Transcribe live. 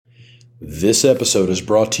This episode is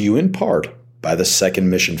brought to you in part by the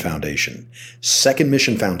Second Mission Foundation. Second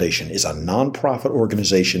Mission Foundation is a nonprofit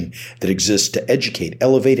organization that exists to educate,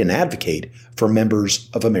 elevate, and advocate for members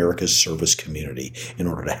of America's service community in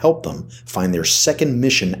order to help them find their second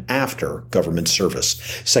mission after government service.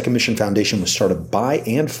 Second Mission Foundation was started by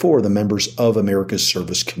and for the members of America's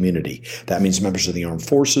service community. That means members of the armed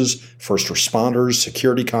forces, first responders,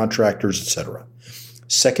 security contractors, etc.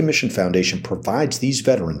 Second Mission Foundation provides these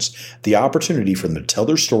veterans the opportunity for them to tell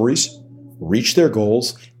their stories, reach their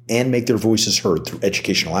goals, and make their voices heard through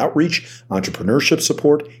educational outreach, entrepreneurship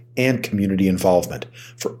support, and community involvement.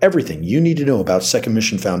 For everything you need to know about Second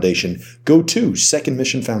Mission Foundation, go to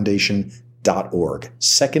secondmissionfoundation.org.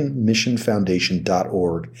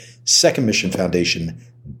 Secondmissionfoundation.org.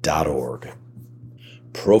 Secondmissionfoundation.org.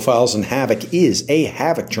 Profiles in Havoc is a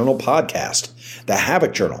Havoc Journal podcast. The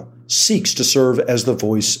Havoc Journal seeks to serve as the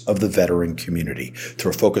voice of the veteran community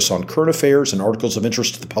through a focus on current affairs and articles of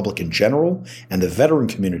interest to the public in general and the veteran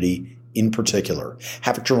community in particular.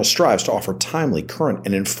 Havoc Journal strives to offer timely, current,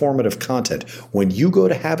 and informative content. When you go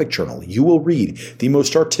to Havoc Journal, you will read the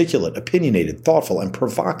most articulate, opinionated, thoughtful, and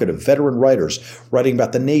provocative veteran writers writing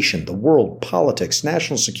about the nation, the world, politics,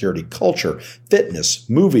 national security, culture, fitness,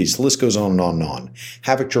 movies, the list goes on and on and on.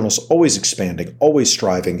 Havoc Journal is always expanding, always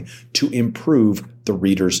striving to improve the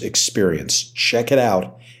reader's experience. Check it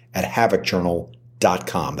out at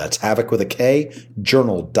havocjournal.com. That's Havoc with a K,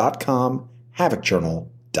 journal.com,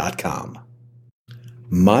 havocjournal.com.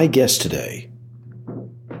 My guest today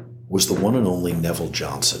was the one and only Neville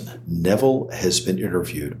Johnson. Neville has been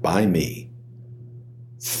interviewed by me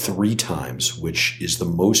 3 times, which is the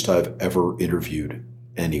most I've ever interviewed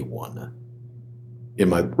anyone in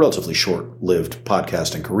my relatively short-lived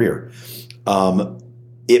podcasting career.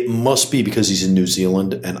 It must be because he's in New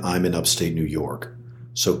Zealand and I'm in upstate New York.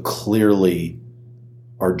 So clearly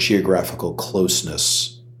our geographical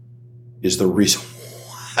closeness is the reason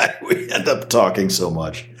why we end up talking so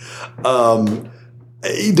much.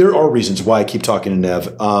 There are reasons why I keep talking to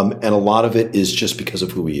Nev, and a lot of it is just because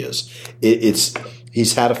of who he is.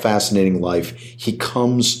 He's had a fascinating life. He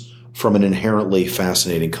comes from an inherently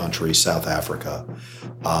fascinating country, South Africa.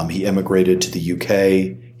 He emigrated to the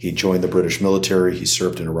UK. He joined the British military. He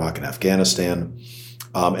served in Iraq and Afghanistan,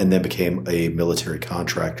 and then became a military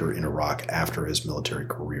contractor in Iraq after his military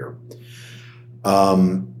career.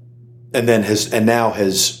 And now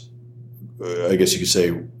has, I guess you could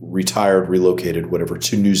say, retired, relocated, whatever,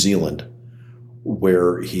 to New Zealand,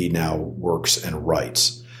 where he now works and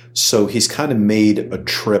writes. So he's kind of made a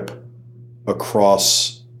trip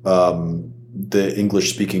across the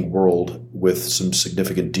English-speaking world with some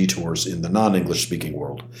significant detours in the non-English-speaking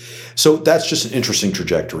world. So that's just an interesting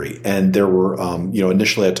trajectory. And there were,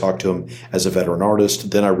 initially I talked to him as a veteran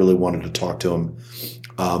artist. Then I really wanted to talk to him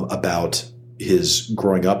about his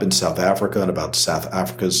growing up in South Africa and about South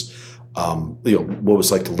Africa's, what it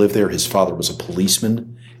was like to live there. His father was a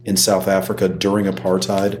policeman in South Africa during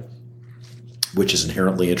apartheid, which is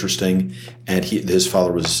inherently interesting. And his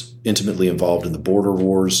father was intimately involved in the border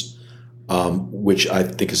wars, which I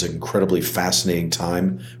think is an incredibly fascinating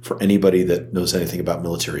time for anybody that knows anything about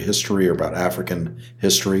military history or about African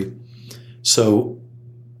history. So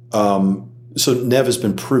Nev has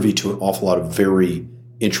been privy to an awful lot of very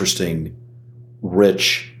interesting,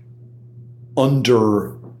 rich,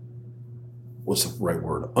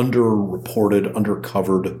 underreported,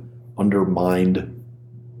 undercovered, undermined.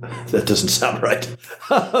 That doesn't sound right.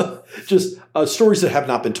 Just stories that have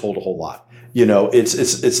not been told a whole lot.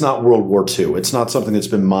 It's not World War II. It's not something that's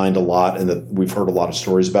been mined a lot and that we've heard a lot of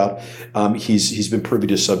stories about. He's been privy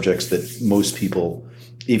to subjects that most people,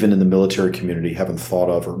 even in the military community, haven't thought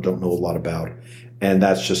of or don't know a lot about. And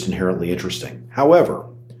that's just inherently interesting. However,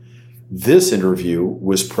 this interview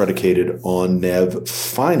was predicated on Nev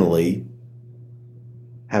finally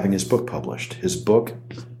having his book published. His book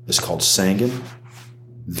is called Sangin,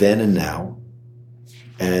 Then and Now.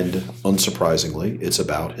 And unsurprisingly, it's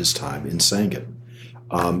about his time in Sangin.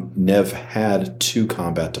 Nev had 2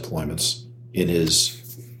 combat deployments in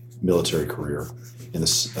his military career. I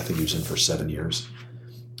think he was in for 7 years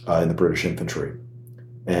in the British infantry.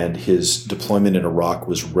 And his deployment in Iraq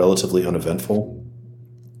was relatively uneventful.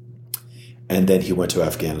 And then he went to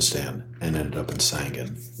Afghanistan and ended up in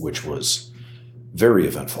Sangin, which was very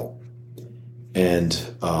eventful. And,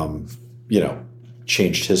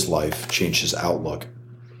 changed his life, changed his outlook.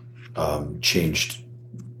 Changed,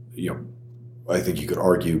 I think you could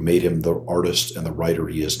argue, made him the artist and the writer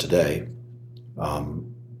he is today.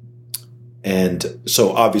 And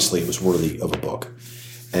so obviously it was worthy of a book.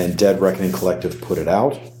 And Dead Reckoning Collective put it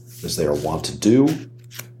out, as they are wont to do.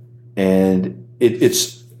 And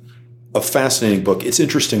it's a fascinating book. It's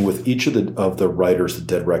interesting with each of the writers that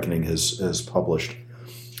Dead Reckoning has published.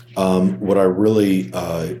 What I really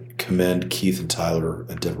commend Keith and Tyler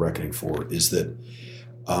at Dead Reckoning for is that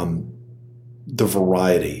the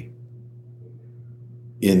variety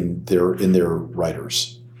in their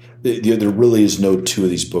writers. There really is no two of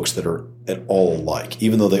these books that are at all alike,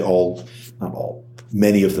 even though not all,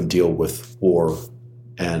 many of them deal with war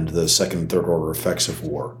and the second and third order effects of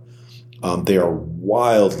war. They are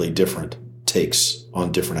wildly different takes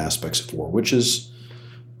on different aspects of war, which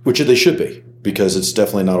they should be, because it's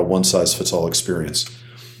definitely not a one-size-fits-all experience.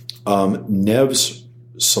 Nev's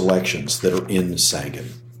selections that are in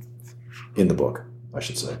Sangin, in the book, I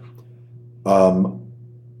should say,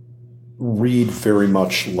 read very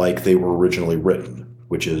much like they were originally written,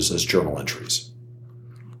 which is as journal entries.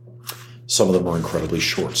 Some of them are incredibly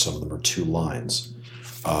short. Some of them are 2 lines.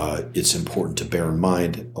 It's important to bear in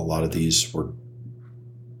mind a lot of these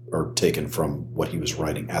are taken from what he was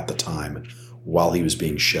writing at the time while he was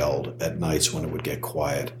being shelled at nights when it would get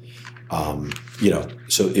quiet.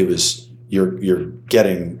 So it was, you're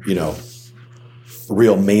getting,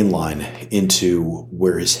 real mainline into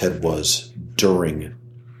where his head was during,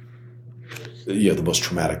 the most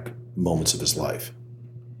traumatic moments of his life.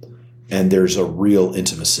 And there's a real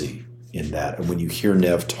intimacy in that. And when you hear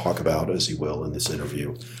Nev talk about, as he will in this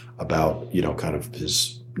interview, about, kind of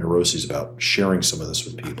his neuroses about sharing some of this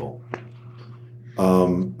with people,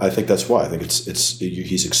 I think that's why. I think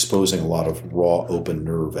he's exposing a lot of raw, open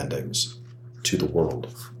nerve endings to the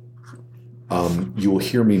world. You will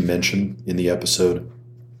hear me mention in the episode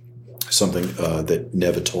something that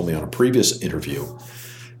Nev had told me on a previous interview,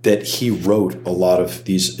 that he wrote a lot of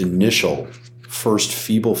these initial first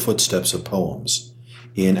feeble footsteps of poems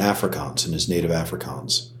in Afrikaans, in his native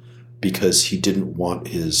Afrikaans, because he didn't want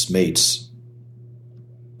his mates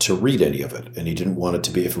to read any of it. And he didn't want it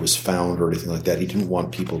to be, if it was found or anything like that, he didn't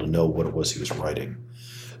want people to know what it was he was writing.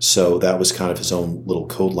 So that was kind of his own little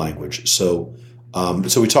code language. So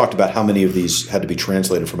we talked about how many of these had to be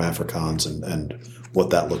translated from Afrikaans and what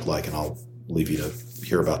that looked like. And I'll leave you to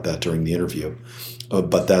hear about that during the interview.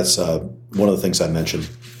 But that's one of the things I mentioned.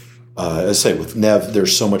 As I say, with Nev,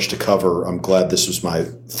 there's so much to cover. I'm glad this was my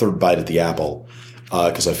third bite at the apple,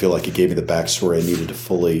 because I feel like it gave me the backstory I needed to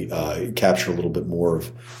fully capture a little bit more of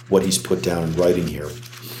what he's put down in writing here.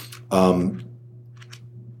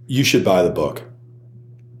 You should buy the book.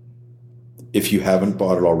 If you haven't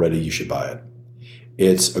bought it already, you should buy it.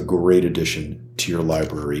 It's a great addition to your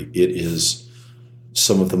library. It is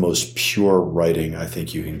some of the most pure writing I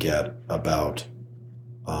think you can get about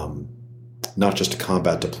not just a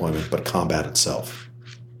combat deployment, but combat itself.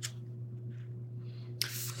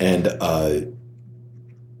 And I'm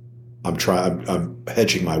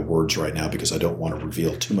hedging my words right now because I don't want to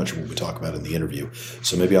reveal too much of what we talk about in the interview.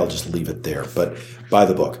 So maybe I'll just leave it there. But buy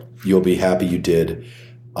the book. You'll be happy you did.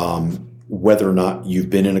 Whether or not you've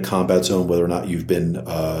been in a combat zone, whether or not you've been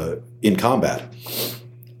in combat,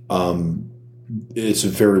 it's a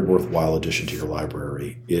very worthwhile addition to your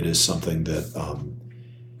library. It is something that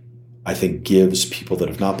I think gives people that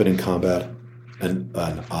have not been in combat an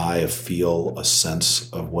eye, a feel, a sense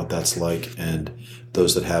of what that's like. And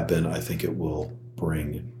those that have been, I think it will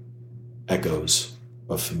bring echoes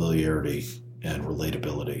of familiarity and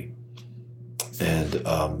relatability.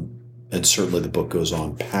 And certainly the book goes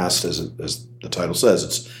on past, as the title says,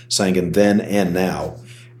 it's Sangin then and now.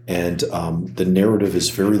 And the narrative is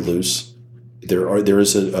very loose. There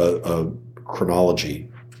is a chronology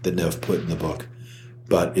that Nev put in the book,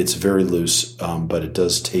 but it's very loose, but it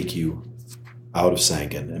does take you out of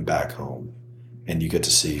Sangin and back home. And you get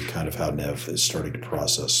to see kind of how Nev is starting to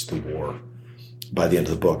process the war by the end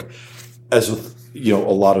of the book. As with, a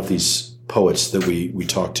lot of these poets that we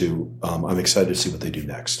talk to, I'm excited to see what they do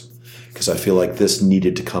next. Because I feel like this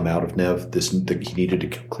needed to come out of Nev. He needed to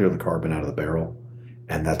clear the carbon out of the barrel.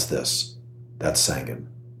 And that's this. That's Sangin.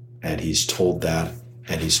 And he's told that,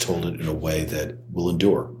 and he's told it in a way that will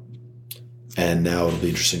endure. And now it'll be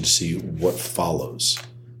interesting to see what follows.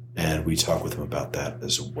 And we talk with him about that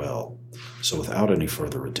as well. So without any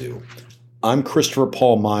further ado, I'm Christopher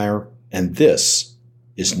Paul Meyer, and this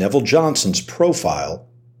is Neville Johnson's profile,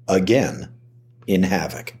 again, in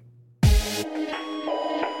Havoc.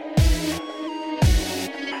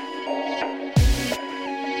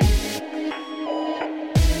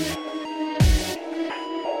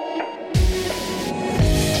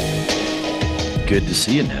 Good to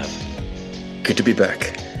see you, Nev. Good to be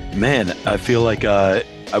back. Man, I feel like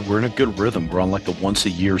we're in a good rhythm. We're on like the once a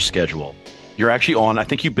year schedule. You're actually on. I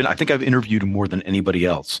think I've interviewed more than anybody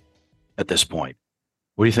else at this point.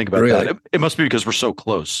 What do you think about Really? that? It must be because we're so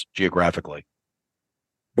close geographically.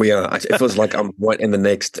 We are. It feels like I'm right in the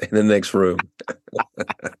next room,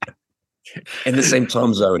 in the same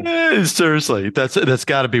time zone. Seriously, that's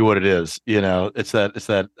got to be what it is. It's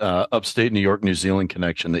that upstate New York, New Zealand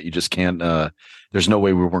connection that you just can't. There's no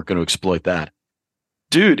way we weren't going to exploit that,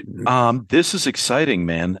 dude. This is exciting,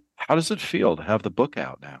 man. How does it feel to have the book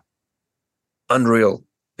out now? Unreal.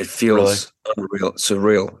 It Really? feels unreal,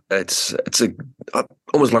 surreal. It's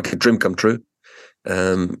almost like a dream come true.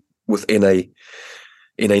 Within a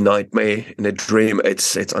nightmare, in a dream,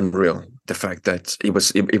 it's unreal. The fact that it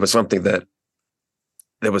was something that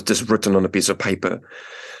was just written on a piece of paper,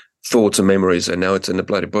 thoughts and memories, and now it's in a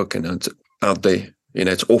bloody book, and it's out there.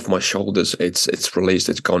 It's off my shoulders. It's released.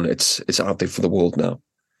 It's gone. It's out there for the world now.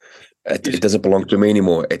 It doesn't belong to me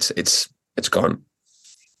anymore. It's gone.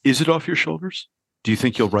 Is it off your shoulders? Do you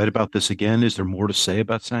think you'll write about this again? Is there more to say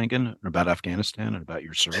about Sangin and about Afghanistan and about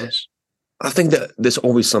your service? I think that there's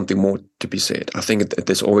always something more to be said. I think that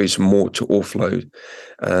there's always more to offload,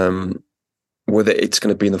 whether it's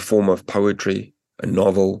going to be in the form of poetry, a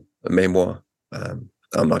novel, a memoir. I'm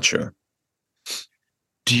not sure.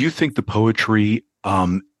 Do you think the poetry,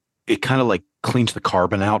 it kind of like cleans the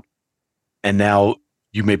carbon out, and now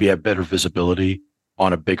you maybe have better visibility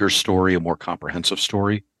on a bigger story, a more comprehensive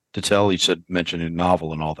story to tell? You mentioned a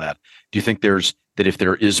novel and all that. Do you think if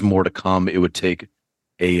there is more to come, it would take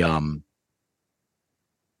a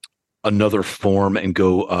another form and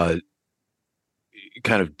go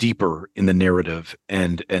kind of deeper in the narrative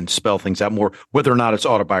and spell things out more, whether or not it's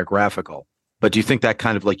autobiographical? But do you think that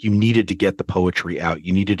kind of like you needed to get the poetry out,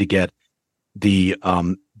 you needed to get the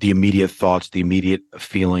immediate thoughts, the immediate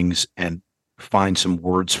feelings, and find some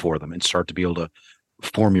words for them and start to be able to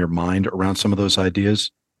form your mind around some of those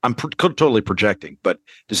ideas? I'm totally projecting, but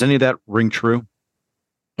does any of that ring true?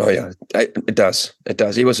 Oh yeah, it does. It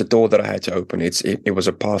does. It was a door that I had to open. It was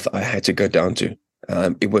a path I had to go down to.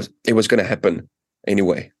 It was going to happen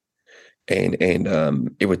anyway, and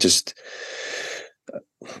it was just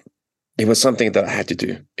it was something that I had to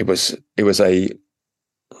do. It was a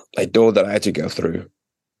door that I had to go through,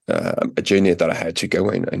 a journey that I had to go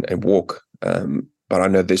in and walk. But I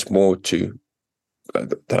know there's more to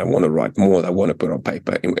that I want to write, more that I want to put on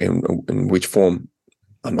paper. In which form,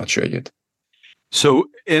 I'm not sure yet. So,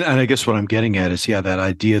 and I guess what I'm getting at is, that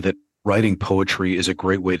idea that writing poetry is a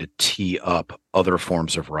great way to tee up other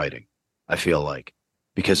forms of writing, I feel like,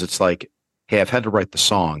 because it's like, hey, I've had to write the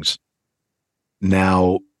songs.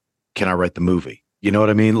 Now, can I write the movie? You know what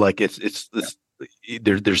I mean? Like it's this,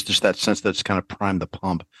 there's just that sense that it's kind of primed the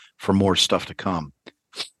pump for more stuff to come.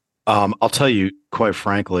 I'll tell you, quite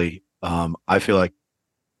frankly, I feel like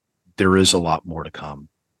there is a lot more to come.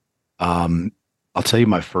 I'll tell you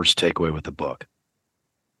my first takeaway with the book.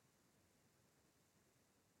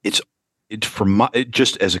 It's from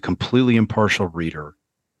just as a completely impartial reader,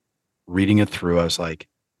 reading it through, I was like,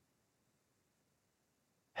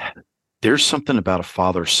 there's something about a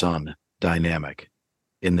father-son dynamic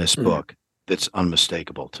in this book that's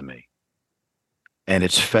unmistakable to me. And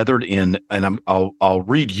it's feathered in, and I'll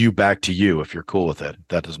read you back to you if you're cool with it.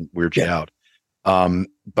 That doesn't weird you out.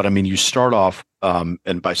 But I mean, you start off,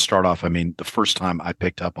 and by start off, I mean, the first time I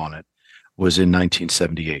picked up on it was in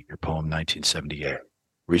 1978, your poem 1978,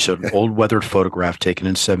 where you showed an old weathered photograph taken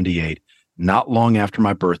in 78. Not long after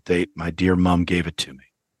my birth date, my dear mom gave it to me.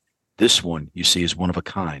 This one, you see, is one of a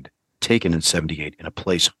kind, taken in 78 in a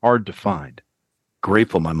place hard to find.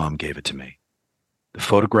 Grateful my mom gave it to me. The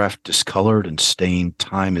photograph discolored and stained,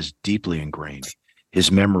 time is deeply ingrained.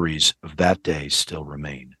 His memories of that day still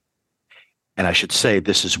remain. And I should say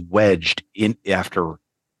this is wedged into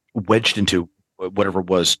whatever it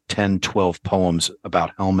was, 10, 12 poems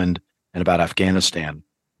about Helmand and about Afghanistan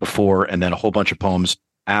before, and then a whole bunch of poems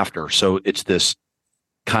after. So it's this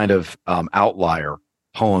kind of outlier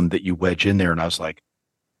poem that you wedge in there. And I was like,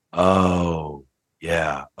 oh,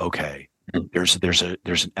 yeah, okay. There's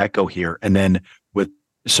an echo here. And then with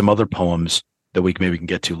some other poems that we maybe can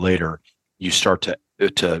get to later, you start to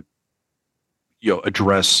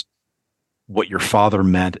address what your father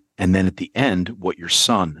meant, and then at the end, what your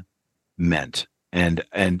son meant, and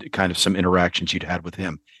kind of some interactions you'd had with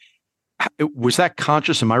him. Was that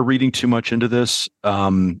conscious? Am I reading too much into this? I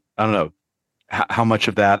don't know. How much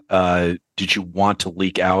of that did you want to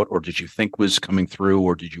leak out, or did you think was coming through,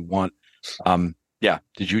 or did you want?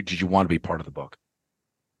 Did you want to be part of the book?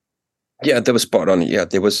 Yeah, that was spot on. Yeah,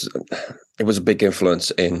 it was a big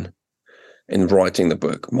influence in writing the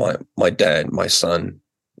book. My dad, my son,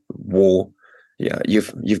 war. Yeah,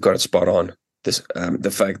 you've got it spot on. This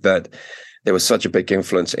the fact that there was such a big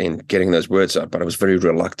influence in getting those words out, but I was very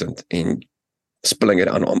reluctant in spilling it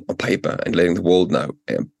on paper and letting the world know.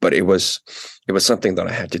 But it was something that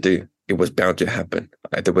I had to do. It was bound to happen.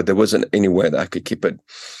 There wasn't anywhere that I could keep it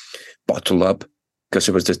bottled up because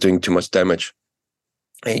it was just doing too much damage.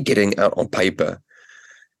 And getting out on paper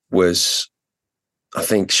was, I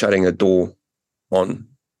think, shutting a door on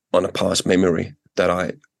a past memory that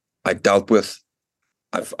I dealt with.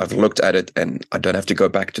 I've looked at it, and I don't have to go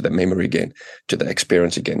back to the memory again, to the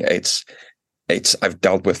experience again. It's I've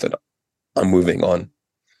dealt with it. I'm moving on,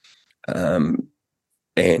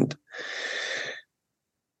 and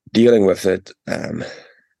dealing with it. There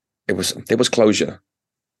was closure,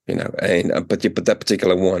 and but that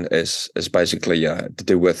particular one is basically to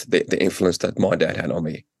do with the influence that my dad had on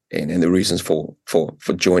me, and the reasons for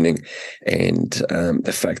joining, and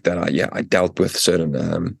the fact that I dealt with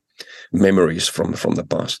certain memories from the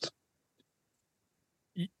past.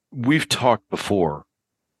 We've talked before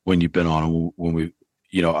when you've been on, when we,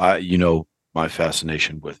 my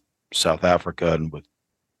fascination with South Africa and with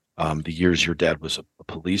the years your dad was a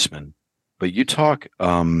policeman, but you talk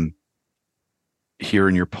here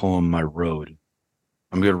in your poem, My Road.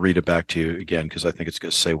 I'm going to read it back to you again because I think it's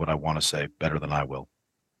going to say what I want to say better than I will.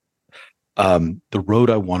 The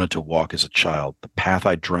road I wanted to walk as a child, the path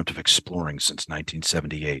I dreamt of exploring since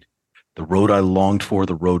 1978, the road I longed for,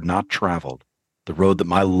 the road not traveled, the road that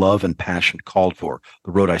my love and passion called for,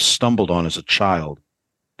 the road I stumbled on as a child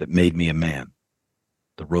that made me a man,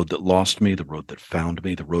 the road that lost me, the road that found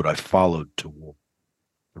me, the road I followed to war,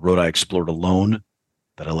 the road I explored alone,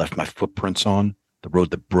 that I left my footprints on, the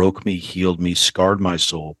road that broke me, healed me, scarred my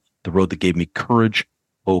soul, the road that gave me courage,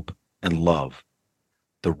 hope, and love,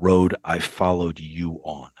 the road I followed you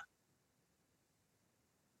on.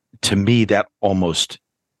 To me, that almost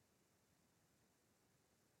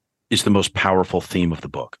is the most powerful theme of the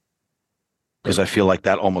book, because I feel like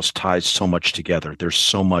that almost ties so much together. There's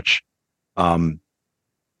so much, in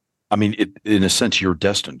a sense, you're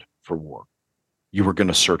destined for war. You were going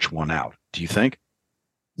to search one out. Do you think?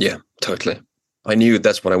 Yeah, totally. I knew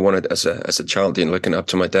that's what I wanted as a child, looking up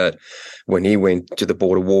to my dad when he went to the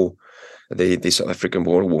border war, the South African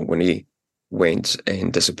border war, when he went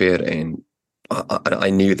and disappeared. And I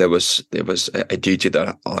knew there was a duty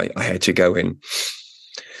that I had to go in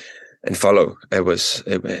and follow. It was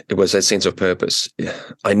a sense of purpose.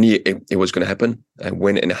 I knew it was going to happen, and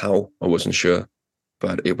when and how I wasn't sure,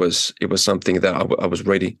 but it was something that I was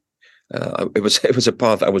ready. It was a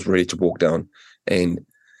path I was ready to walk down and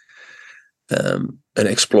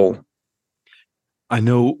explore. I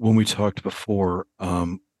know when we talked before,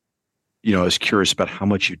 I was curious about how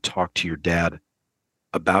much you talked to your dad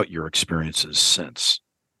about your experiences since,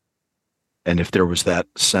 and if there was that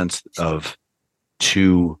sense of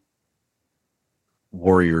two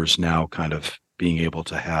warriors now kind of being able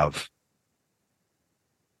to have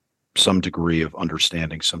some degree of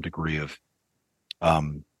understanding, some degree of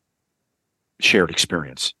shared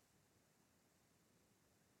experience.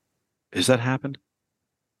 Has that happened?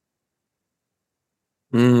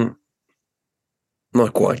 Not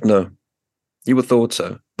quite, no. You would thought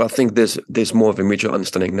so, but I think there's more of a mutual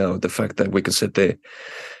understanding now. The fact that we can sit there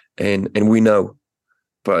and we know,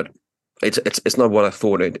 but it's not what I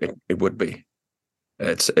thought it would be.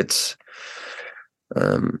 It's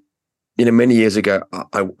many years ago,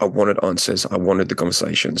 I wanted answers. I wanted the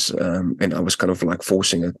conversations, and I was kind of like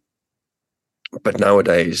forcing it. But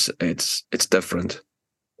nowadays, it's different.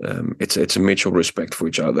 It's a mutual respect for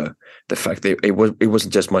each other. The fact that it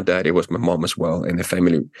wasn't just my dad; it was my mom as well, and the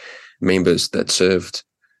family members that served.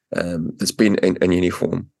 That's been in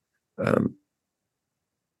uniform,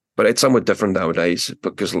 but it's somewhat different nowadays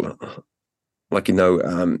because,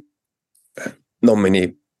 not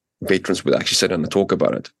many veterans would actually sit down and talk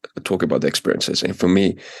about the experiences. And for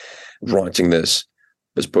me, writing this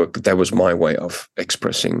book, that was my way of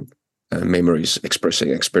expressing memories, expressing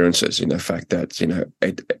experiences. The fact that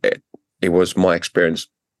it was my experience,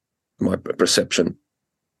 my perception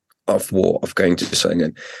of war, of going to saying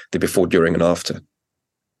it, the before, during, and after.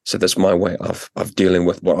 So that's my way of dealing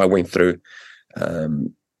with what I went through,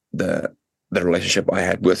 the relationship I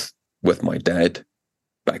had with my dad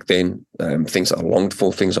back then, things I longed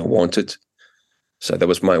for, things I wanted. So that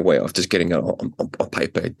was my way of just getting it on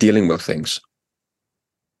paper, dealing with things.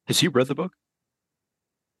 Has he read the book?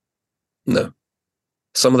 No.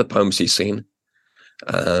 Some of the poems he's seen.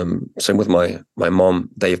 Same with my mom.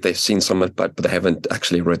 They've seen some of it, but they haven't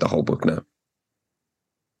actually read the whole book, no.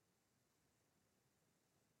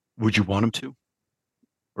 Would you want him to?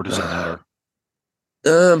 Or does it matter?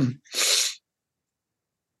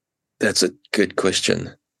 That's a good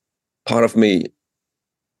question. Part of me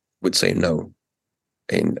would say no.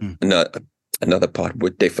 And no, another part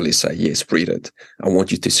would definitely say, yes, read it. I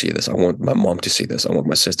want you to see this. I want my mom to see this. I want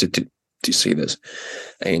my sister to see this.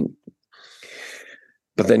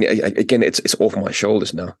 But then again, it's off my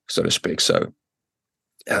shoulders now, so to speak. So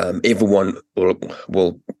everyone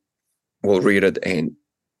will read it and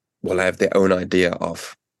will have their own idea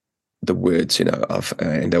of the words,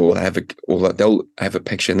 and they'll have a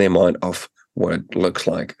picture in their mind of what it looks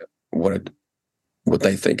like, what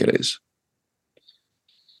they think it is.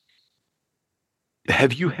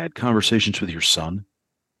 Have you had conversations with your son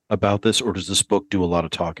about this, or does this book do a lot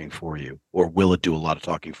of talking for you, or will it do a lot of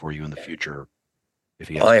talking for you in the future? If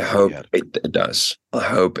he I hope it does. I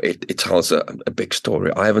hope it tells a big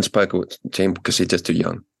story. I haven't spoken with him because he's just too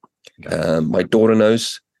young. Okay. My daughter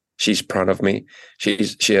knows. She's proud of me. She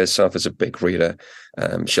herself is a big reader.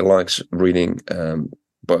 She likes reading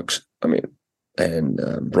books. And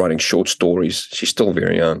writing short stories. She's still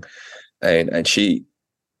very young, and she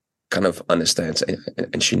kind of understands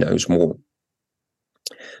and she knows more.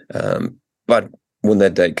 But when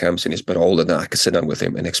that day comes and he's a bit older, then I can sit down with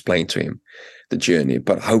him and explain to him the journey.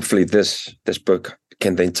 But hopefully this book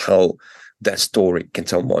can then tell that story, can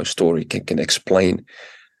tell my story, can explain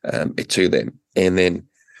it to them. And then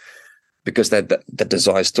because that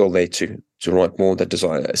desire is still there to write more, that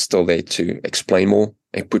desire is still there to explain more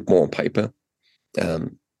and put more on paper.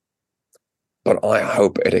 But I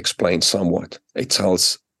hope it explains somewhat. It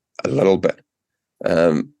tells a little bit.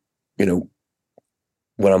 When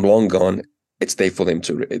I'm long gone, it's there for them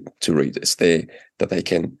to read. It's there that they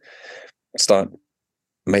can start.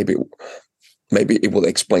 Maybe it will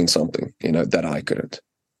explain something, that I couldn't.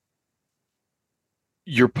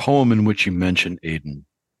 Your poem in which you mention Aiden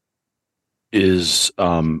is,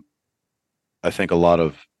 I think a lot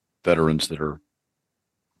of veterans that are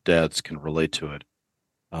dads can relate to it.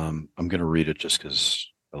 I'm going to read it just because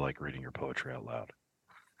I like reading your poetry out loud.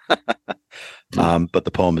 But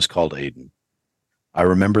the poem is called Aiden. I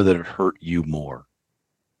remember that it hurt you more.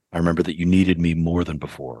 I remember that you needed me more than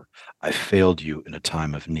before. I failed you in a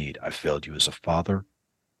time of need. I failed you as a father.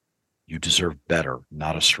 You deserve better,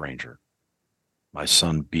 not a stranger. My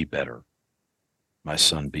son, be better. My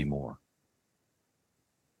son, be more.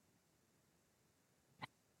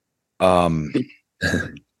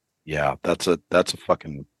 Yeah, that's a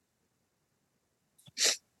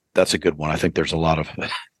good one. I think there's a lot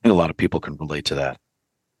of people can relate to that.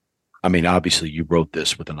 Obviously you wrote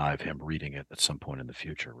this with an eye of him reading it at some point in the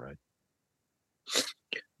future, right?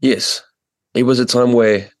 Yes. It was a time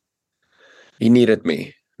where he needed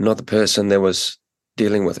me, not the person that was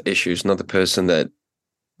dealing with issues, not the person that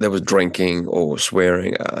was drinking or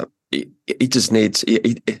swearing. He just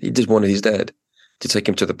wanted his dad to take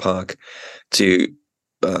him to the park, to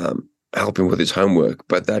help him with his homework.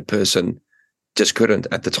 But that person just couldn't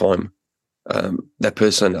at the time. That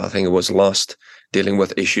person, I think it was lost, dealing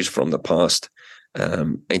with issues from the past.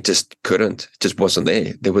 It just couldn't, just wasn't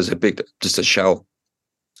there. There was just a shell.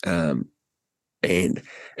 And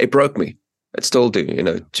it broke me. It still do,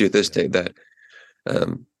 to this day, that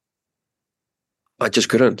I just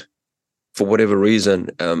couldn't. For whatever reason,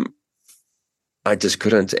 I just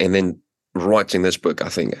couldn't. And then writing this book, I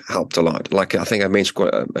think, helped a lot. Like I think I mentioned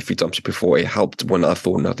quite a few times before, it helped when I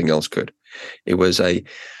thought nothing else could. It was a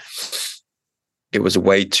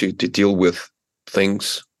way to deal with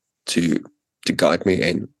things, to guide me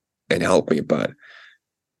and help me. But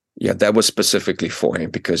yeah, that was specifically for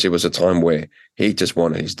him because it was a time where he just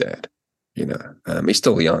wanted his dad. He's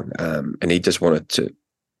still young, and he just wanted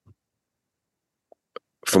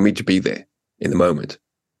for me to be there in the moment,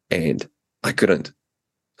 and I couldn't.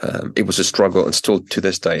 It was a struggle, and still to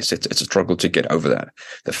this day, it's a struggle to get over that.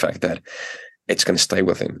 The fact that it's going to stay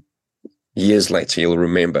with him. Years later, he'll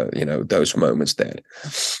remember, those moments that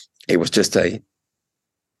it was just a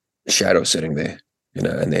shadow sitting there,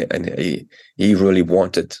 and he really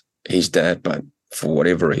wanted his dad, but for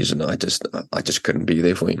whatever reason, I just couldn't be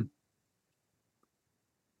there for him.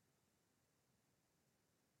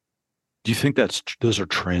 Do you think those are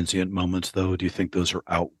transient moments, though? Do you think those are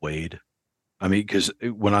outweighed? Because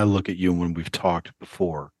when I look at you and when we've talked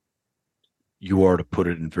before, you are, to put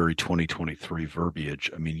it in very 2023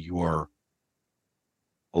 verbiage, you are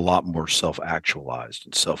a lot more self-actualized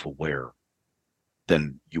and self-aware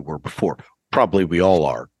than you were before. Probably we all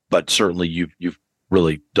are, but certainly you've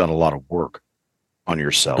really done a lot of work on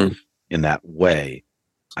yourself in that way.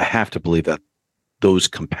 I have to believe that those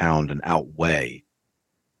compound and outweigh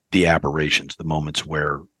the aberrations, the moments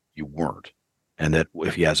where you weren't. And that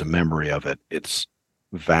if he has a memory of it, it's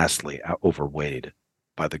vastly overweighed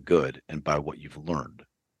by the good and by what you've learned.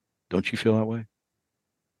 Don't you feel that way?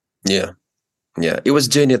 Yeah. Yeah. It was a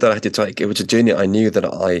journey that I had to take. It was a journey I knew that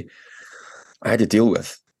I had to deal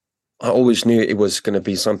with. I always knew it was going to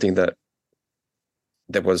be something that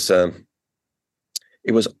was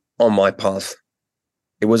it was on my path.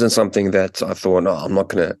 It wasn't something that I thought, no,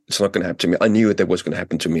 it's not gonna happen to me. I knew that was going to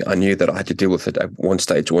happen to me. I knew that I had to deal with it at one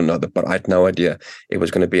stage or another, but I had no idea it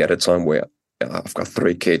was going to be at a time where I've got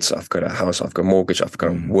 3 kids, I've got a house, I've got a mortgage, I've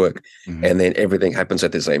got work, and then everything happens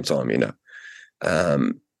at the same time,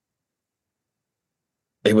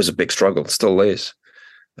 It was a big struggle, still is.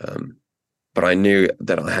 But I knew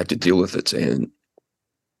that I had to deal with it, and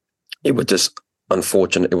it was just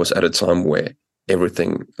unfortunate. It was at a time where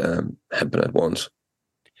everything happened at once.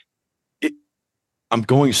 I'm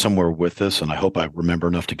going somewhere with this, and I hope I remember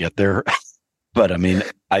enough to get there. But I mean,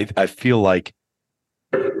 I feel like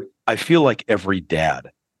every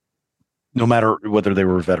dad, no matter whether they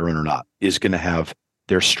were a veteran or not, is going to have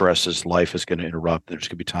their stresses. Life is going to interrupt. There's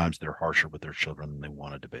going to be times they're harsher with their children than they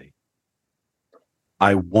wanted to be.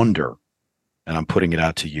 I wonder, and I'm putting it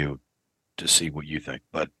out to you to see what you think,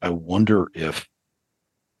 but I wonder if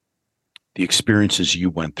the experiences you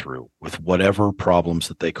went through with whatever problems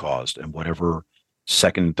that they caused and whatever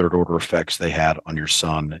second and third order effects they had on your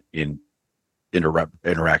son in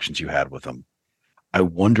interactions you had with them, I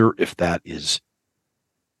wonder if that is,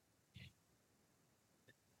 I'm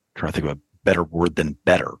trying to think of a better word than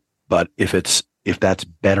better, but if that's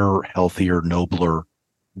better, healthier, nobler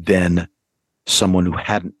than someone who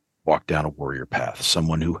hadn't walked down a warrior path,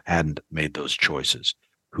 someone who hadn't made those choices,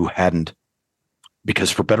 who hadn't,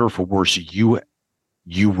 because for better or for worse, you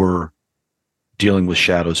were dealing with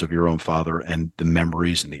shadows of your own father and the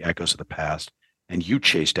memories and the echoes of the past, and you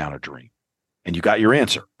chased down a dream and you got your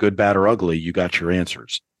answer, good, bad, or ugly, you got your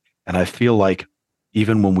answers. And I feel like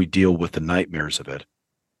even when we deal with the nightmares of it,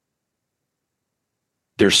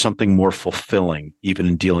 there's something more fulfilling even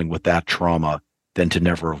in dealing with that trauma than to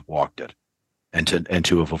never have walked it and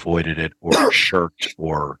to have avoided it or shirked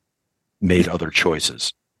or made other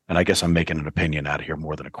choices. And I guess I'm making an opinion out of here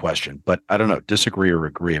more than a question, but I don't know, disagree or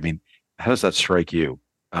agree. I mean, how does that strike you?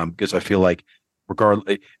 Because I feel like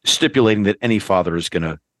regardless, stipulating that any father is going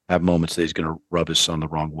to have moments that he's going to rub his son the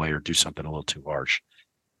wrong way or do something a little too harsh.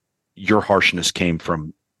 Your harshness came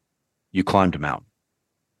from you climbed a mountain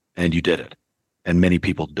and you did it. And many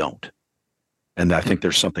people don't. And I think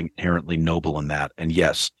there's something inherently noble in that. And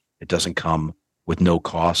yes, it doesn't come with no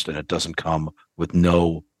cost and it doesn't come with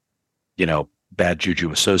no, bad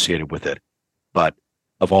juju associated with it. But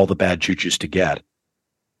of all the bad jujus to get,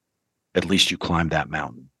 at least you climbed that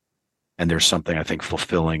mountain. And there's something I think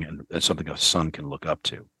fulfilling and something a son can look up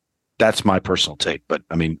to. That's my personal take. But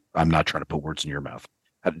I mean, I'm not trying to put words in your mouth.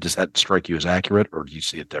 Does that strike you as accurate or do you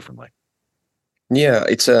see it differently? Yeah,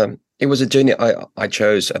 it was a journey I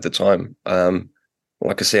chose at the time.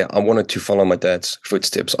 Like I said, I wanted to follow my dad's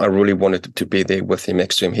footsteps. I really wanted to be there with him,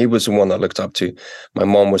 next to him. He was the one I looked up to. My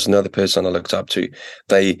mom was another person I looked up to.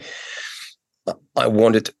 I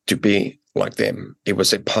wanted to be like them. It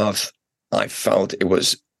was a path I felt it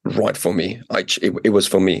was right for me. It was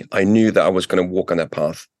for me. I knew that I was going to walk on that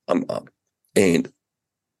path. And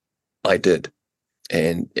I did.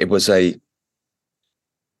 And it was a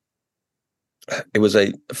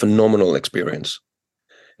phenomenal experience.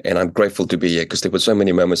 And I'm grateful to be here because there were so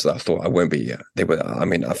many moments that I thought I won't be here.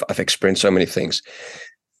 I've experienced so many things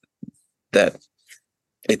that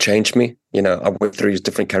it changed me. I went through these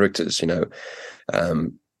different characters, and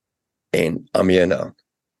I'm here now.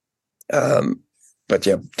 But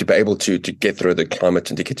yeah, to be able to get through the climate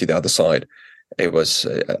and to get to the other side, it was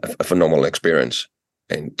a phenomenal experience.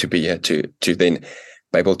 And to be here to then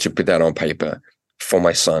be able to put that on paper for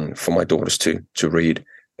my son, for my daughters to read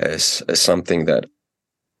as something that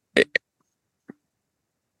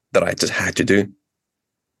I just had to do,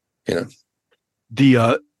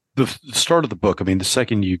 The start of the book, I mean, the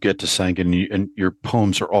second you get to Sangan and your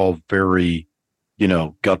poems are all very,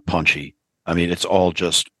 gut punchy. I mean, it's all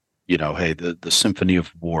just, hey, the symphony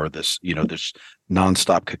of war, this, this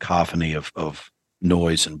nonstop cacophony of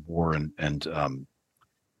noise and war and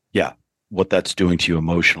what that's doing to you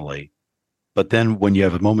emotionally. But then when you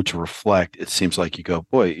have a moment to reflect, it seems like you go,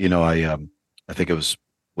 boy, I think it was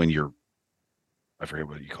when I forget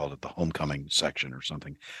what you called it, the homecoming section or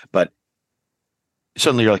something. But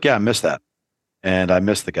suddenly you're like, yeah, I miss that. And I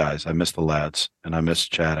miss the guys. I miss the lads. And I miss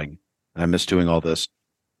chatting. And I miss doing all this.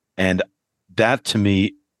 And that to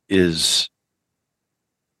me is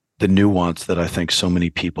the nuance that I think so many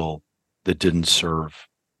people that didn't serve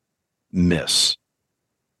miss.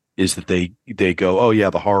 Is that they go, oh yeah,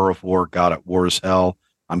 the horror of war, got it, war is hell.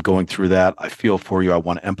 I'm going through that. I feel for you. I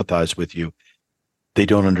want to empathize with you. They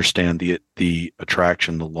don't understand the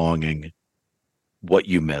attraction, the longing, what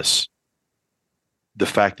you miss. the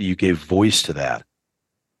fact that you gave voice to that,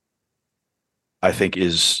 I think,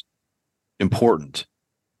 is important.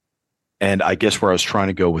 And I guess where I was trying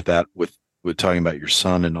to go with that, with talking about your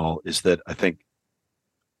son and all, is that I think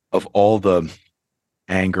of all the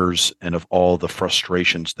angers and of all the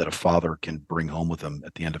frustrations that a father can bring home with him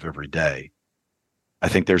at the end of every day, I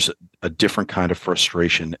think there's a different kind of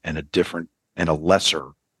frustration and a lesser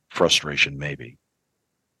frustration maybe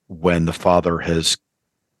when the father has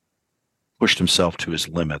pushed himself to his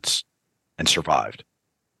limits and survived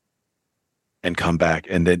and come back.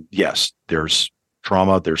 And then, yes, there's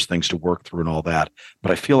trauma, there's things to work through and all that.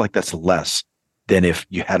 But I feel like that's less than if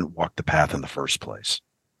you hadn't walked the path in the first place.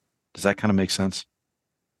 Does that kind of make sense?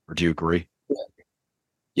 Or do you agree?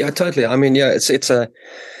 Yeah, totally. I mean, yeah, it's a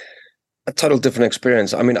total different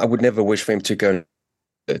experience. I mean, I would never wish for him to go,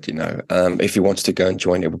 if he wants to go and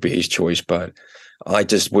join, it would be his choice. But I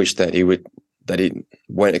just wish that he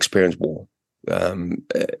won't experience war.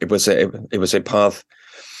 It was a path.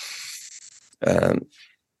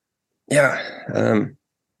 Yeah,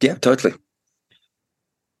 totally.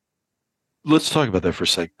 Let's talk about that for a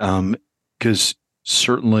sec. Because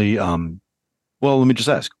certainly, well, let me just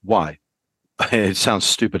ask, why? It sounds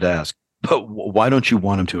stupid to ask, but why don't you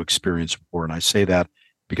want him to experience war? And I say that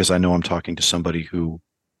because I know I'm talking to somebody who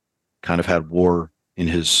kind of had war in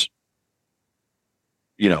his,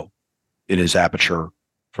 in his aperture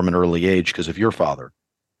from an early age because of your father.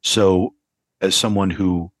 So as someone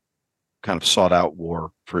who kind of sought out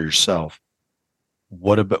war for yourself,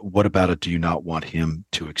 what about it do you not want him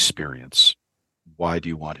to experience? Why would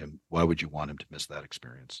you want him to miss that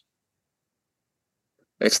experience?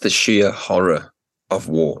 It's the sheer horror of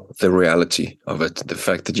war, the reality of it, the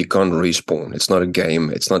fact that you can't respawn. It's not a game.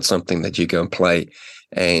 It's not something that you go and play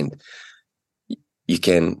and you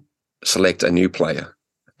can select a new player.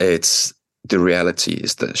 It's the reality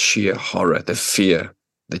is the sheer horror, the fear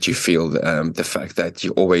that you feel, the fact that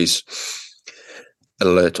you're always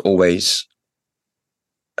alert, always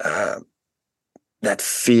that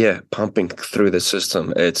fear pumping through the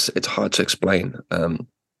system. It's hard to explain.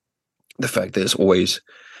 The fact there's always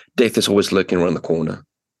death is always lurking around the corner.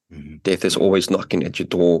 Mm-hmm. Death is always knocking at your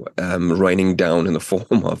door, raining down in the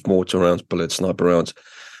form of mortar rounds, bullets, sniper rounds,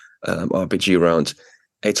 RPG rounds.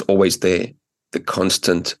 It's always there. The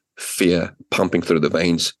constant fear pumping through the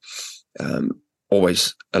veins,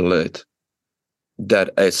 always alert.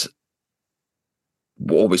 That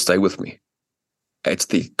will always stay with me. It's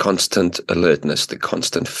the constant alertness, the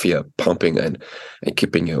constant fear pumping and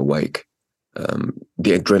keeping you awake.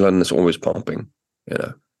 The adrenaline is always pumping,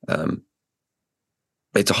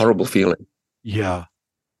 it's a horrible feeling. Yeah,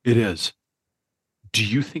 it is. Do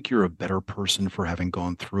you think you're a better person for having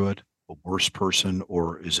gone through it, a worse person,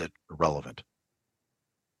 or is it irrelevant?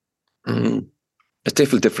 It's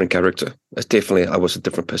definitely a different character. I was a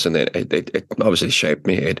different person. It obviously shaped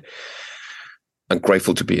me. I'm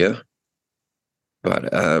grateful to be here,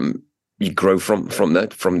 but you grow from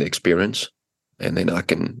that, from the experience, and then I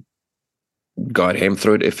can guide him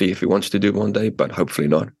through it if he wants to do one day, but hopefully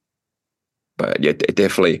not. But yeah,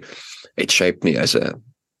 it shaped me as a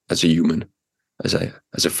human, as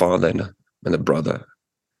a father and a brother.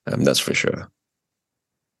 That's for sure.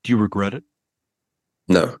 Do you regret it?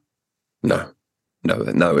 No, I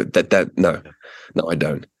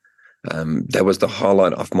don't. That was the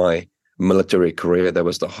highlight of my military career. That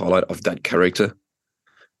was the highlight of that character,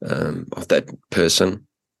 of that person.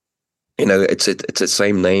 It's the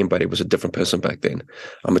same name, but it was a different person back then.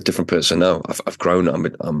 I'm a different person now. I've grown. I'm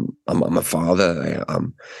a father.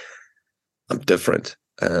 I'm different.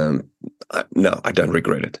 No, I don't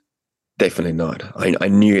regret it. Definitely not. I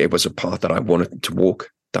knew it was a path that I wanted to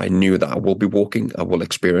walk. That I knew that I will be walking. I will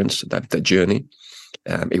experience that journey.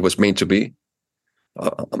 It was meant to be.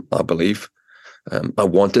 I believe. I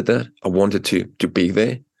wanted that. I wanted to be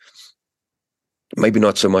there. Maybe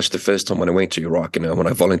not so much the first time when I went to Iraq, when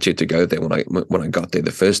I volunteered to go there, when I got there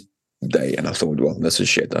the first day, and I thought, well, this is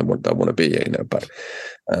shit. I want to be here, But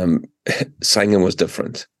Sangam was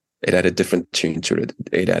different. It had a different tune to it.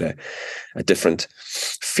 It had a different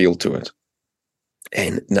feel to it.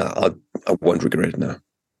 And no, I won't regret it now.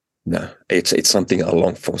 No, it's something I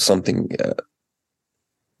long for. Something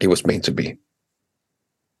it was meant to be.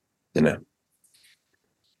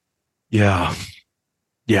 Yeah.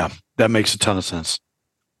 Yeah, that makes a ton of sense.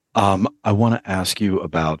 I want to ask you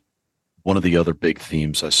about one of the other big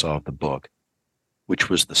themes I saw of the book, which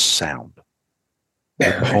was the sound.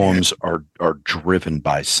 The poems are driven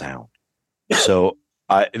by sound. So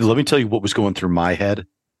let me tell you what was going through my head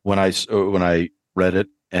when I read it,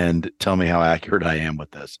 and tell me how accurate I am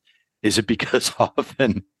with this. Is it because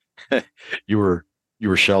often you were You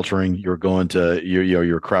were sheltering. You were going to you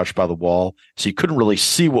were crouched by the wall, so you couldn't really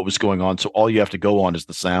see what was going on. So all you have to go on is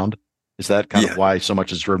the sound. Is that kind of Yeah, why so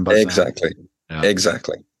much is driven by sound? exactly. Yeah.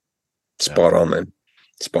 Exactly. Yeah. Spot on, man.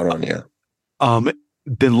 Spot on. Yeah. Um,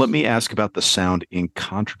 then let me ask about the sound in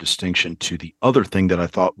contradistinction to the other thing that I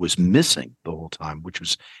thought was missing the whole time, which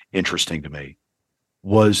was interesting to me,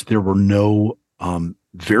 was there were no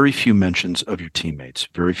very few mentions of your teammates,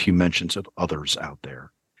 very few mentions of others out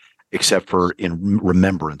there, except for in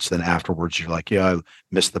remembrance. Then afterwards, you're like, yeah, I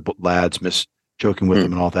miss the lads, miss joking with them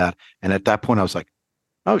Hmm. and all that. And at that point, I was like,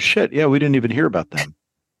 oh shit, yeah, we didn't even hear about them.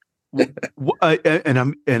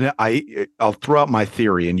 I'll throw out my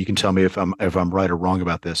theory, and you can tell me if I'm right or wrong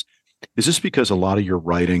about this. Is this because a lot of your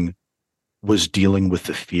writing was dealing with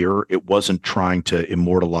the fear? It wasn't trying to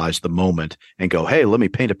immortalize the moment and go, hey, let me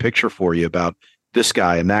paint a picture for you about this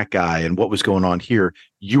guy and that guy and what was going on here.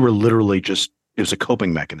 You were literally just, it was a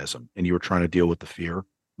coping mechanism, and you were trying to deal with the fear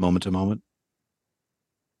moment to moment.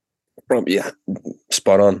 Yeah,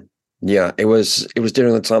 spot on. Yeah, it was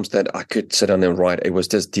during the times that I could sit down and write. It was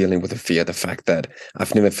just dealing with the fear, the fact that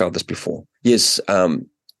I've never felt this before. Yes,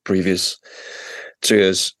 previous 2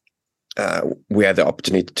 years, we had the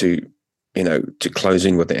opportunity to close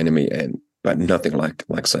in with the enemy, but nothing like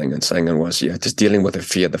saying was just dealing with the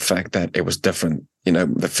fear, the fact that it was different.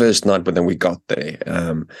 The first night, but then we got there,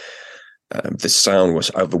 the sound was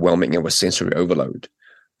overwhelming. It was sensory overload.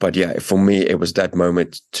 But yeah, for me, it was that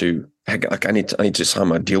moment to like I need to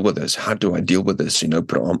somehow deal with this. How do I deal with this?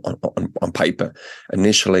 Put it on paper.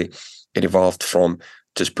 Initially, it evolved from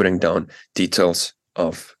just putting down details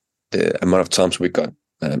of the amount of times we got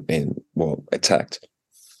attacked,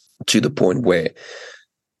 to the point where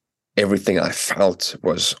everything I felt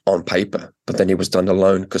was on paper. But then it was done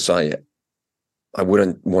alone, because I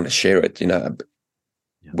wouldn't want to share it,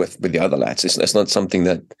 with the other lads. It's not something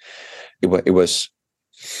that it was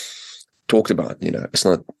talked about. It's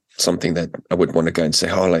not something that I would want to go and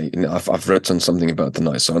say, oh, like, I've written something about the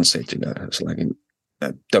night sunset. It's like,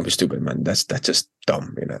 don't be stupid, man. That's just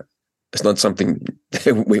dumb. It's not something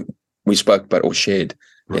we spoke about or shared.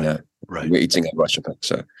 Right. Right. We're eating at Russia.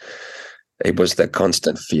 So it was the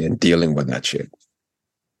constant fear and dealing with that shit.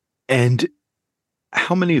 And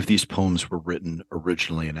how many of these poems were written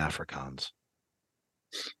originally in Afrikaans?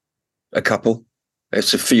 A couple.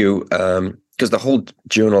 It's a few. Because the whole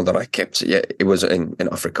journal that I kept, it was in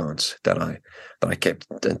Afrikaans that I kept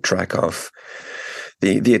track of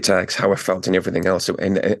the attacks, how I felt, and everything else.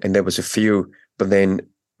 And there was a few, but then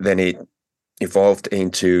it evolved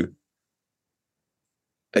into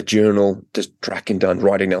a journal, just tracking down,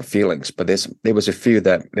 writing down feelings. But there was a few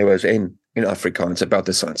that there was in Afrikaans about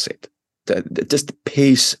the sunset, just the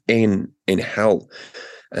peace in hell.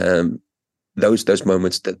 Those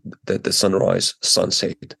moments, the sunrise,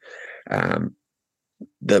 sunset.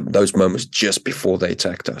 Those moments just before they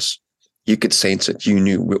attacked us, you could sense it.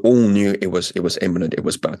 We all knew it was imminent. It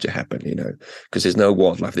was about to happen, because there's no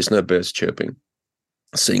wildlife, there's no birds chirping,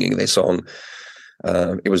 singing their song.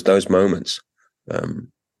 It was those moments.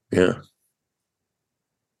 Yeah.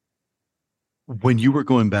 When you were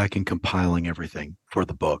going back and compiling everything for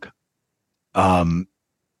the book, was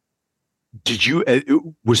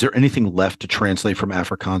there anything left to translate from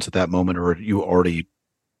Afrikaans at that moment, or had you already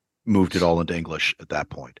moved it all into English at that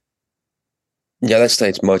point? Yeah, that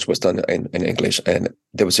stage much was done in English, and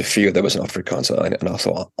there was a few that was in Afrikaans, and I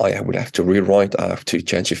thought I would have to rewrite, I have to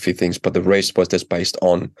change a few things, but the rest was just based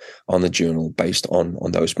on the journal, based on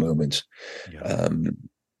those moments. Yeah.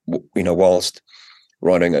 Whilst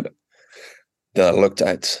writing it, that I looked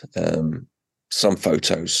at some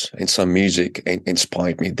photos and some music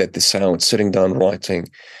inspired me, that the sound, sitting down, writing,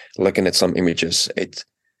 looking at some images, it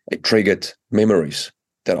triggered memories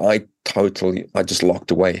that I just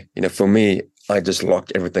locked away. For me, I just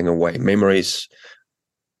locked everything away. Memories,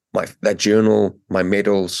 that journal, my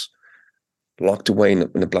medals, locked away in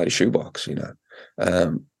a bloody shoebox.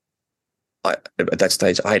 At that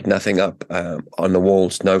stage, I had nothing up on the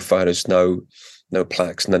walls, no photos, no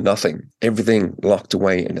plaques, nothing. Everything locked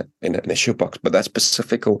away in a shoebox. But that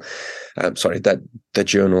specific, that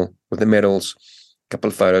journal with the medals, a couple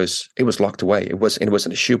of photos, it was locked away. It was in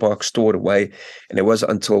a shoebox, stored away, and it was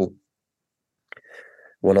until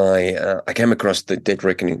when I came across the Dead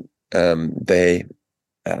Reckoning. There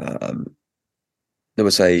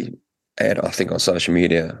was a ad, I think, on social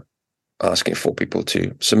media asking for people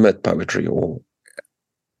to submit poetry, or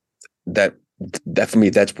that for me,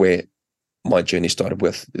 that's where my journey started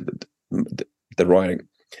with the writing.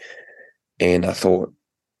 And I thought,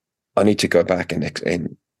 I need to go back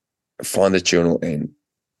and find this journal, and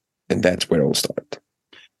that's where it all started.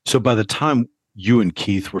 So by the time you and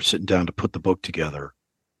Keith were sitting down to put the book together,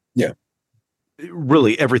 Yeah.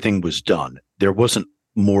 really everything was done. There wasn't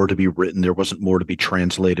more to be written. There wasn't more to be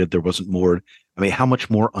translated. There wasn't more. I mean, how much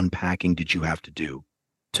more unpacking did you have to do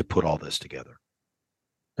to put all this together?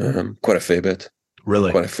 Quite a fair bit.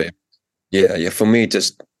 Really? Quite a fair. Yeah. For me,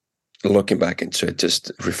 just looking back into it,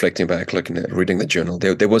 just reflecting back, looking at reading the journal,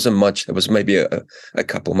 there wasn't much. There was maybe a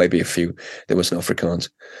couple, maybe a few. There was no Afrikaans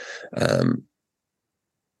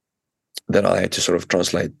that I had to sort of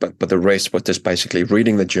translate, but the rest was just basically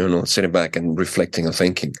reading the journal, sitting back and reflecting and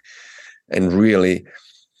thinking, and really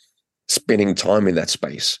spending time in that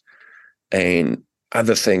space. And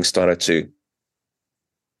other things started to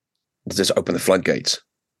just open the floodgates.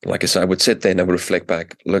 Like I said, I would sit there and I would reflect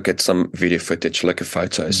back, look at some video footage, look at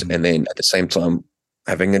photos, and then at the same time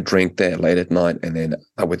having a drink there late at night, and then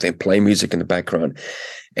I would then play music in the background,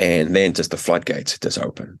 and then just the floodgates just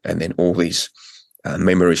open, and then all these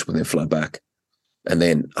memories would then flow back. And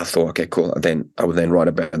then I thought, okay, cool. Then I would then write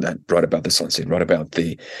about that, write about the sunset, write about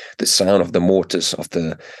the sound of the mortars, of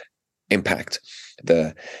the impact,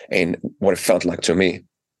 and what it felt like to me.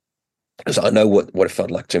 Because I know what it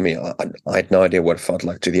felt like to me. I had no idea what it felt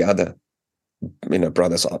like to the other,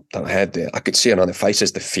 brothers that I had there. I could see it on their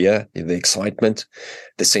faces, the fear, the excitement,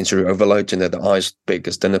 the sensory overload, the eyes big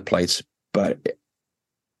as dinner plates. But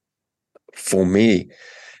for me,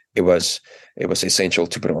 it was essential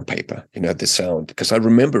to put it on paper, the sound, because I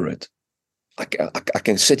remember it. I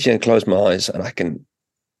can sit here and close my eyes, and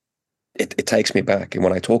it takes me back. And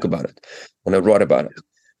when I talk about it, when I write about it,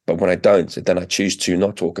 but when I don't, then I choose to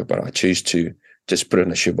not talk about it. I choose to just put it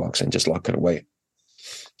in a shoebox and just lock it away.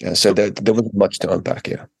 So there wasn't much to unpack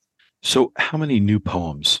here. So how many new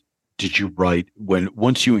poems did you write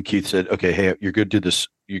once you and Keith said, okay, hey, you're going to do this,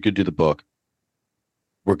 you're going to do the book.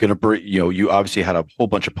 We're going to bring, you obviously had a whole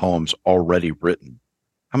bunch of poems already written.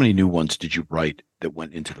 How many new ones did you write that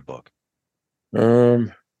went into the book? There's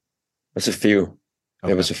a few. Okay.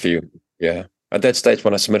 There was a few. Yeah. At that stage,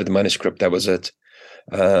 when I submitted the manuscript, that was it.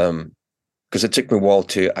 Because it took me a while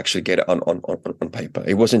to actually get it on paper.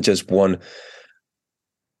 It wasn't just 1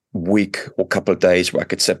 week or couple of days where I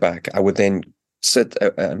could sit back. I would then sit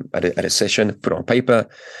at a session, put it on paper,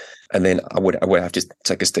 and then I would have to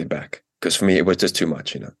take a step back, because for me it was just too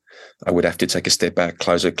much. I would have to take a step back,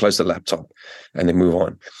 close the laptop, and then move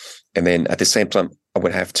on. And then at the same time, I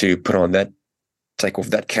would have to take off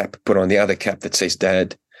that cap, put on the other cap that says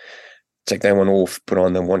Dad, take that one off, put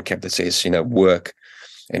on the one cap that says work,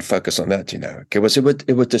 and focus on that.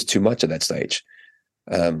 It was just too much at that stage.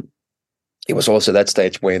 It was also that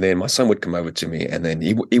stage where then my son would come over to me, and then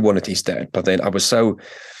he wanted his dad. But then I was so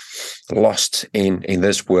lost in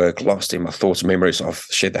this work, lost in my thoughts, memories of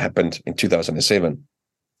shit that happened in 2007,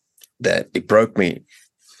 that it broke me.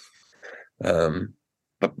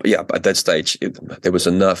 But yeah, at that stage, there was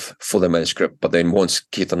enough for the manuscript. But then once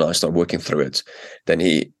Keith and I started working through it, then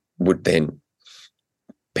he would then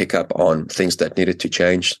pick up on things that needed to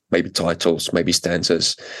change, maybe titles, maybe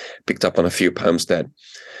stanzas, picked up on a few poems that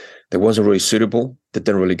wasn't really suitable, that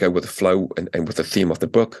didn't really go with the flow and with the theme of the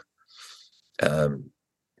book.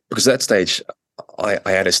 Because at that stage, I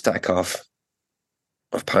had a stack of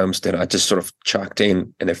poems that I just sort of chucked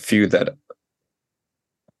in, and a few that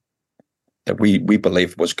we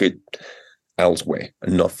believe was good elsewhere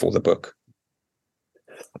and not for the book.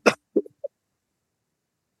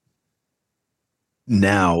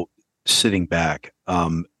 Now, sitting back,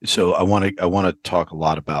 so I want to talk a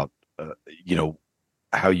lot about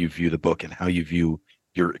how you view the book and how you view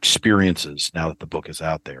your experiences now that the book is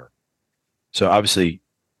out there. So obviously,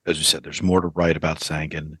 as you said, there's more to write about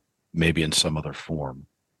Sangin, maybe in some other form,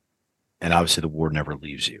 and obviously the war never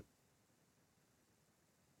leaves you.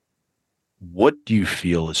 What do you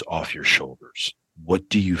feel is off your shoulders? What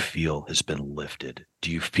do you feel has been lifted?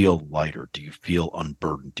 Do you feel lighter? Do you feel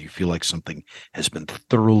unburdened? Do you feel like something has been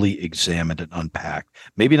thoroughly examined and unpacked?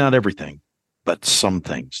 Maybe not everything, but some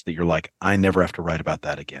things that you're like, I never have to write about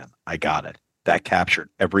that again. I got it. That captured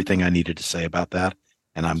everything I needed to say about that,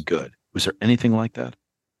 and I'm good. Was there anything like that?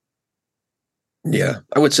 Yeah,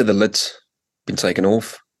 I would say the lid's been taken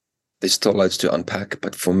off. There's still loads to unpack,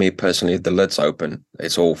 but for me personally, the lid's open.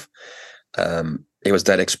 It's off. It was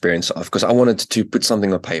that experience of, because I wanted to put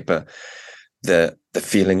something on paper, the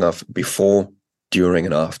feeling of before, during,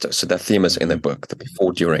 and after. So that theme is in the book, the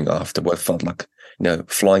before, during, after, what it felt like,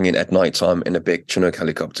 flying in at nighttime in a big Chinook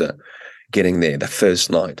helicopter, getting there the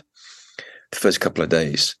first night, the first couple of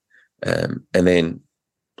days. And then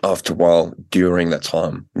after a while, during that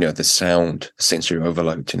time, the sound, sensory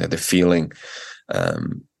overload, the feeling,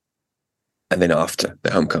 and then after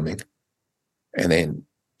the homecoming. And then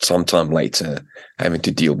sometime later having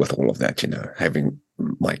to deal with all of that, having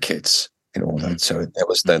my kids and all that. So that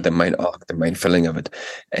was the main arc, the main feeling of it.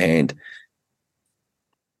 And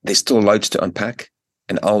there's still loads to unpack,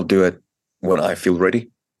 and I'll do it when I feel ready.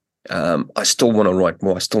 I still want to write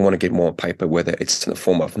more. I still want to get more on paper, whether it's in the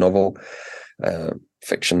form of novel,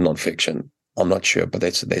 fiction, non-fiction. I'm not sure, but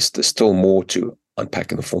there's still more to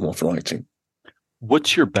unpack in the form of writing.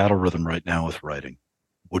 What's your battle rhythm right now with writing?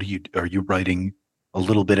 Are you writing a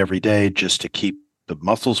little bit every day just to keep the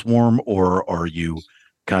muscles warm, or are you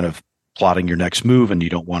kind of plotting your next move and you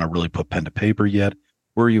don't want to really put pen to paper yet?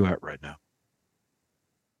 Where are you at right now?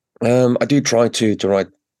 I do try to write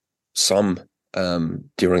some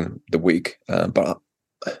during the week, but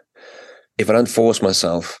if I don't force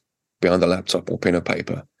myself behind the laptop or pen or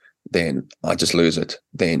paper, then I just lose it.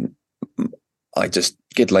 Then I just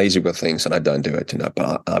get lazy with things and I don't do it.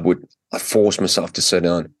 But I force myself to sit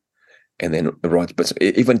down and then write. But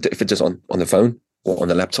even if it's just on the phone or on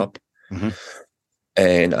the laptop,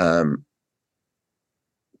 and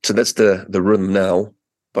so that's the rhythm now.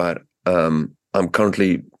 But I'm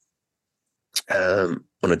currently on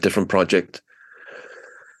a different project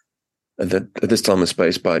at this time and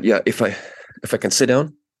space. But yeah, if I can sit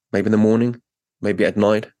down, maybe in the morning, maybe at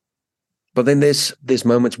night, but then there's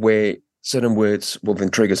moments where certain words will then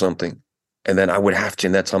trigger something, and then I would have to,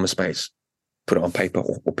 in that time and space, put it on paper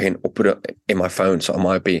or pen or put it in my phone. So I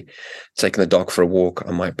might be taking the dog for a walk,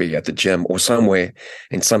 I might be at the gym or somewhere,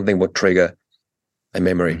 and something would trigger a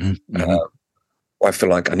memory. I feel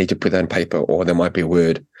like I need to put that in paper, or there might be a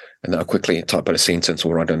word, and then I'll quickly type out a sentence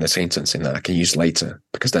or write down a sentence, and I can use later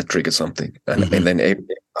because that triggers something. And then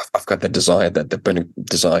I've got the desire, the burning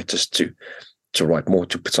desire just to write more,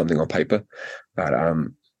 to put something on paper. But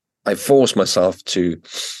I force myself to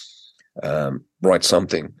write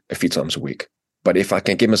something a few times a week. But if I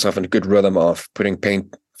can give myself a good rhythm of putting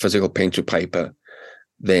physical pen to paper,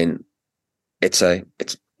 then it's a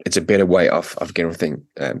better way of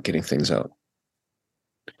getting things out.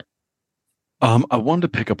 I wanted to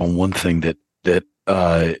pick up on one thing that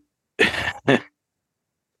I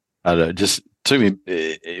don't know, just to me,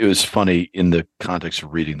 it was funny in the context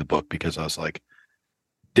of reading the book, because I was like,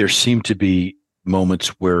 there seem to be moments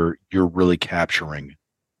where you're really capturing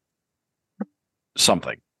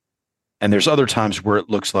something. And there's other times where it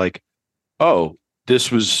looks like, oh,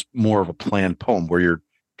 this was more of a planned poem where you're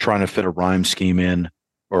trying to fit a rhyme scheme in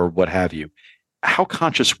or what have you. How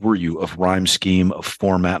conscious were you of rhyme scheme, of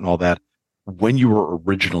format and all that when you were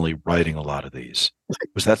originally writing a lot of these?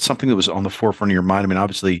 Was that something that was on the forefront of your mind? I mean,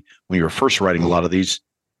 obviously, when you were first writing a lot of these,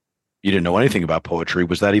 you didn't know anything about poetry.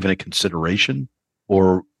 Was that even a consideration?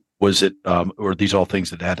 Or was it, or are these all things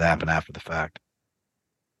that had to happen after the fact?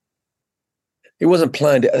 It wasn't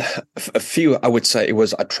planned. A few, I would say,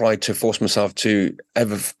 I tried to force myself to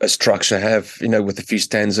have a structure, with a few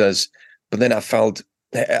stanzas, but then I felt,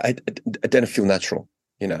 I didn't feel natural,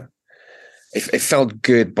 It felt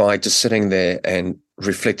good by just sitting there and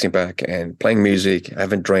reflecting back and playing music,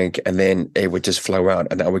 having a drink, and then it would just flow out,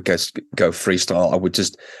 and I would go freestyle. I would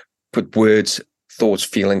just put words, thoughts,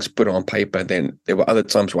 feelings, put it on paper. And then there were other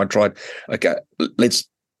times where I tried, okay, let's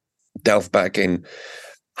delve back in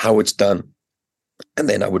how it's done. And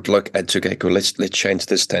then I would look at, okay, cool, let's change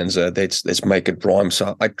this stanza, let's make it rhyme.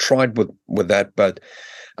 So I tried with that, but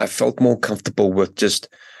I felt more comfortable with just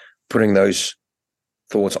putting those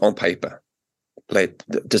thoughts on paper. Let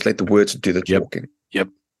the words do the talking. Yep.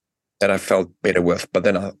 That I felt better with. But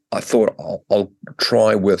then I thought I'll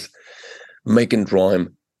try with making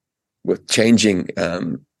rhyme, with changing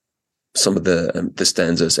some of the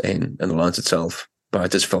stanzas and the lines itself. But I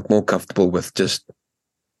just felt more comfortable with just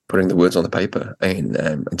putting the words on the paper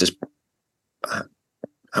and just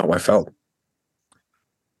how I felt.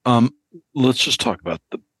 Let's just talk about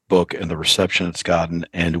the book and the reception it's gotten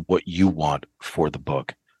and what you want for the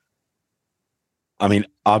book. I mean,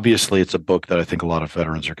 obviously, it's a book that I think a lot of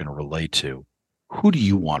veterans are going to relate to. Who do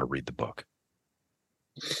you want to read the book?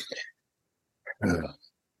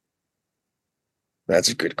 That's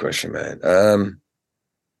a good question, man.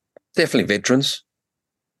 Definitely veterans,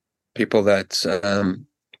 people that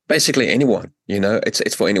basically anyone.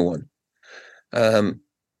 It's for anyone. I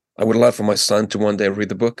would love for my son to one day read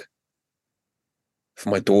the book. For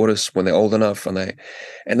my daughters when they're old enough, and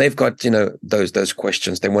they've got those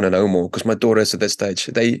questions, they want to know more, because my daughters at this stage,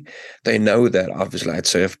 they know that obviously I'd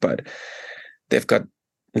surf, but they've got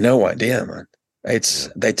no idea, man.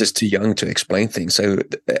 They're just too young to explain things. So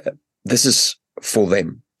this is for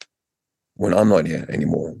them when I'm not here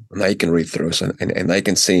anymore, and they can read through us and they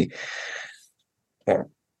can see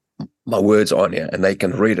my words on here, and they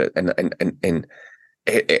can read it, and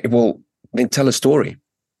it will then tell a story.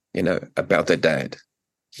 about their dad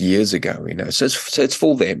years ago, So it's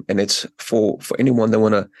for them, and it's for anyone that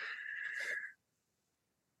want to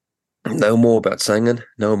know more about singing,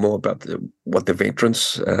 know more about what the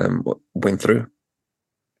veterans went through.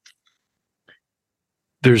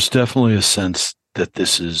 There's definitely a sense that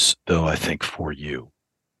this is, though, I think, for you.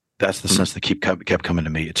 That's the sense that kept coming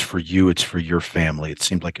to me. It's for you. It's for your family. It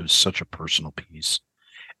seemed like it was such a personal piece.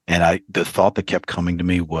 And the thought that kept coming to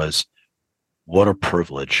me was, what a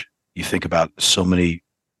privilege. You think about so many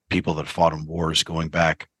people that fought in wars going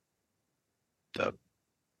back to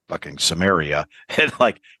fucking Samaria, and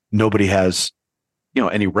like nobody has,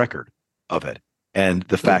 any record of it. And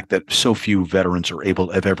the fact that so few veterans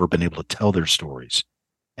have ever been able to tell their stories.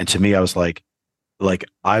 And to me, I was like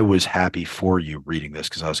I was happy for you reading this,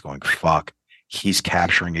 because I was going, fuck, he's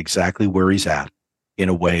capturing exactly where he's at in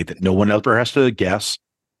a way that no one ever has to guess.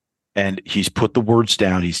 And he's put the words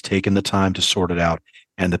down. He's taken the time to sort it out.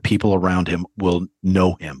 And the people around him will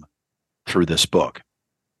know him through this book,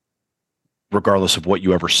 regardless of what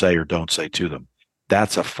you ever say or don't say to them.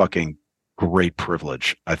 That's a fucking great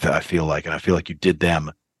privilege, I feel like. And I feel like you did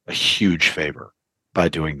them a huge favor by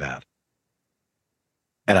doing that.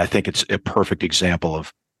 And I think it's a perfect example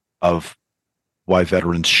of why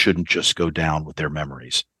veterans shouldn't just go down with their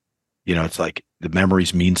memories. It's like the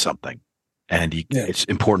memories mean something, and it's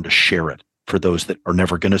important to share it for those that are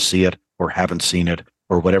never going to see it or haven't seen it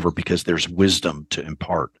or whatever, because there's wisdom to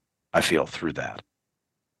impart, I feel, through that.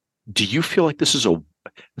 Do you feel like this is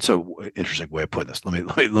it's a interesting way of putting this. Let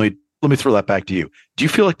me throw that back to you. Do you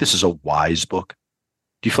feel like this is a wise book?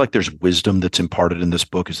 Do you feel like there's wisdom that's imparted in this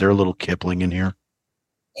book? Is there a little Kipling in here?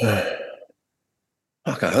 I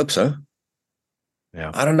hope so.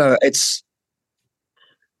 Yeah. I don't know.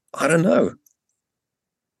 I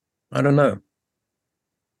don't know.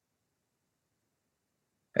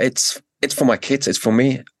 It's for my kids. It's for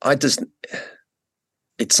me. It's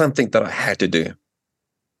something that I had to do.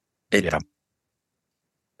 It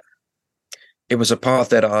was a path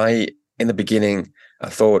that in the beginning, I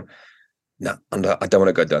thought, no, I don't want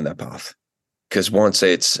to go down that path, because once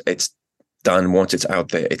it's done, once it's out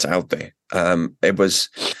there, it's out there. It was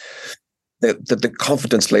the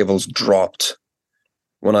confidence levels dropped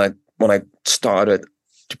when I started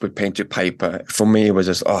to put pen to paper. For me, it was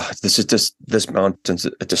just, this mountain's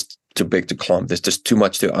just too big to climb. There's just too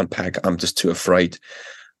much to unpack. I'm just too afraid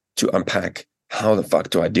to unpack. How the fuck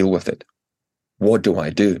do I deal with it? What do I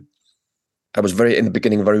do? I was in the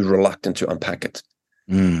beginning, very reluctant to unpack it,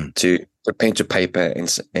 to put pen to paper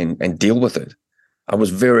and deal with it. I was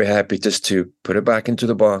very happy just to put it back into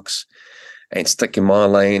the box and stick in my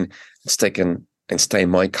lane, stay in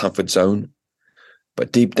my comfort zone.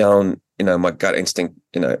 But deep down, my gut instinct,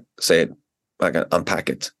 said, I can unpack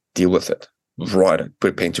it, deal with it, write it,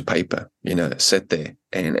 put pen to paper, sit there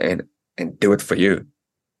and do it for you.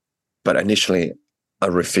 But initially, I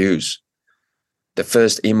refused. The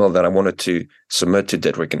first email that I wanted to submit to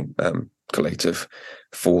Dedrick and Collective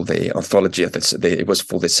for the anthology, it was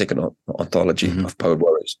for the second anthology of Poet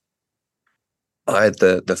Warriors. I had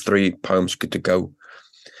the 3 poems good to go.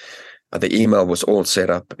 The email was all set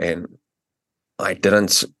up, and I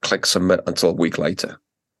didn't click submit until a week later,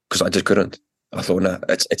 because I just couldn't. I thought, no,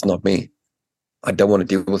 it's not me. I don't want to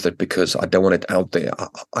deal with it, because I don't want it out there.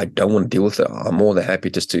 I don't want to deal with it. I'm more than happy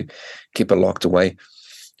just to keep it locked away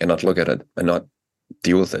and not look at it and not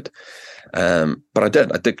deal with it. But I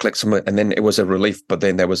did click submit, and then it was a relief. But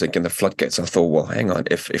then there was again the floodgates. I thought, well, hang on,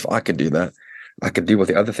 if I could do that, I could deal with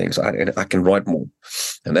the other things. I can write more,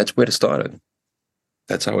 and that's where it started.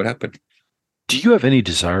 That's how it happened. Do you have any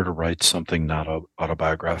desire to write something not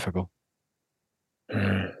autobiographical?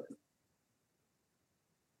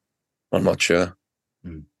 I'm not sure.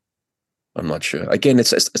 I'm not sure. Again,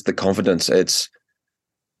 it's the confidence. It's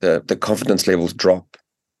the confidence levels drop.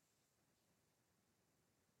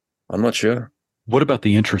 I'm not sure. What about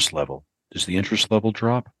the interest level? Does the interest level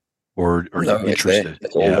drop, or are you interested?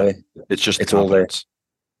 It's all there. It's just it's all there.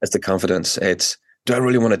 It's the confidence. It's, do I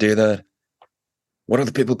really want to do that? What are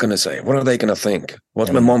the people going to say? What are they going to think?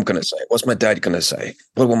 What's my mom going to say? What's my dad going to say?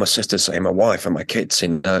 What will my sister say? My wife and my kids?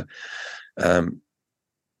 That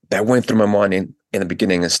went through my mind in the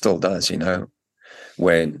beginning, and still does.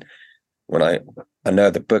 When I know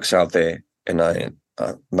the book's out there, and I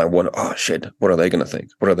wonder, oh shit, what are they going to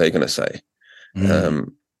think? What are they going to say?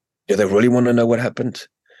 Do they really want to know what happened?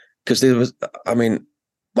 Because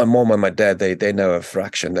my mom and my dad, they know a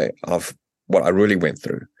fraction of what I really went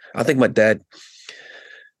through. I think my dad,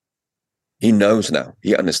 he knows now.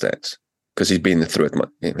 He understands, because he's been through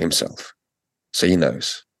it himself. So he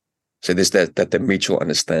knows. So there's that mutual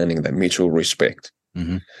understanding, that mutual respect.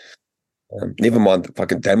 Never mind the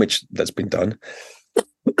fucking damage that's been done.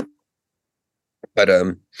 But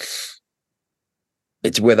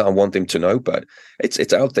it's whether I want them to know, but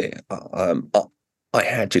it's out there. I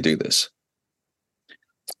had to do this.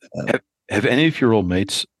 Have any of your old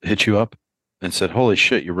mates hit you up and said, "Holy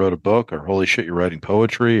shit, you wrote a book," or "Holy shit, you're writing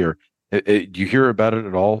poetry," or do you hear about it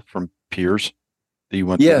at all from peers that you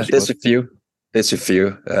went through this there's with? a few. There's a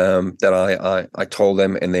few that I told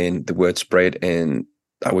them, and then the word spread, and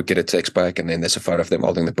I would get a text back, and then there's a photo of them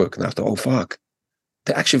holding the book, and I thought, oh fuck,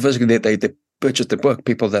 they actually physically they purchased the book.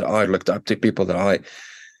 People that I looked up to, people that I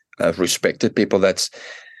respected, people that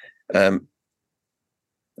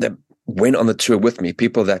went on the tour with me,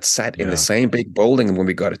 people that sat in the same big building when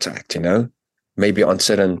we got attacked. Maybe on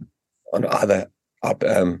certain on other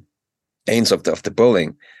ends of the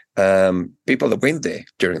building. People that went there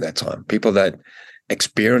during that time, people that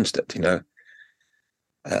experienced it,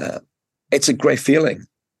 it's a great feeling.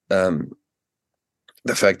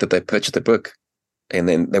 The fact that they purchased the book and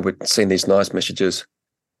then they would send these nice messages.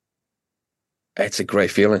 It's a great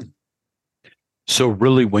feeling. So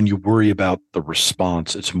really, when you worry about the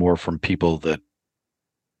response, it's more from people that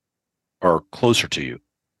are closer to you,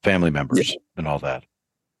 family members and all that.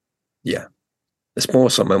 Yeah. It's more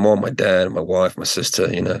so my mom, my dad, my wife, my sister,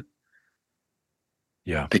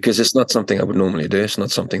 Yeah. Because it's not something I would normally do. It's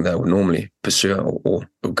not something that I would normally pursue or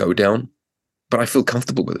go down. But I feel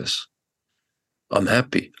comfortable with this. I'm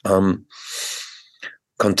happy. I'm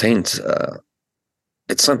content.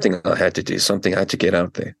 It's something I had to do, something I had to get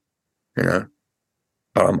out there,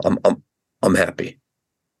 But I'm happy.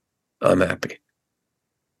 I'm happy.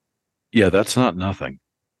 Yeah, that's not nothing.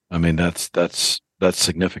 I mean, that's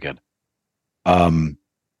significant.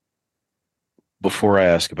 Before I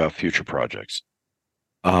ask about future projects,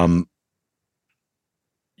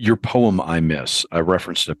 your poem "I Miss," I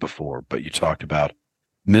referenced it before, but you talked about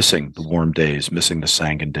missing the warm days, missing the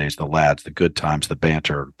Sanguine days, the lads, the good times, the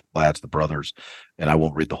banter, lads, the brothers, and I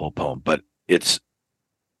won't read the whole poem, but it's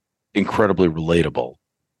incredibly relatable.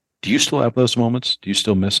 Do you still have those moments? Do you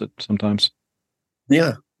still miss it sometimes?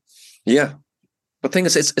 Yeah. But the thing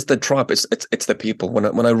is, it's the tribe. It's the people.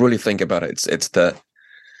 When I really think about it, it's the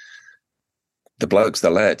blokes,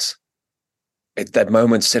 the lads. It's that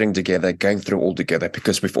moment sitting together, going through all together,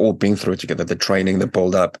 because we've all been through it together. The training, the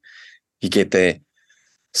build up. You get there,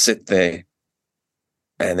 sit there,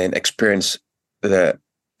 and then experience the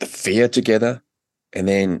fear together, and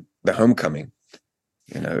then the homecoming.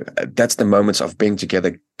 That's the moments of being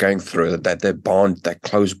together, going through that bond, that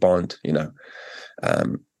close bond.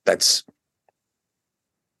 That's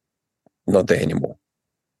not there anymore.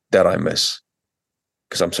 That I miss,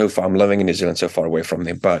 because I'm living in New Zealand, so far away from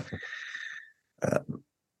them. But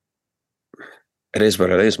it is what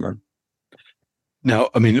it is, man. Now,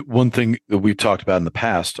 I mean, one thing that we've talked about in the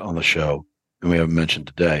past on the show, and we haven't mentioned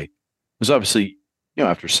today, was obviously,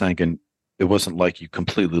 after Sanguine, it wasn't like you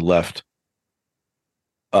completely left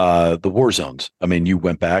the war zones. I mean, you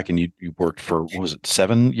went back and you worked for, what was it,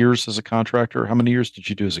 7 years as a contractor? How many years did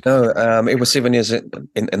you do as a contractor? No, it was 7 years in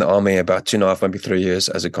the army, about 2.5, maybe 3 years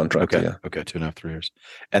as a contractor. Okay, yeah. Okay, 2.5, 3 years.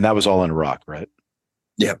 And that was all in Iraq, right?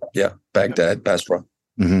 Yeah. Baghdad, Basra.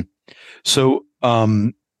 Mm-hmm. So,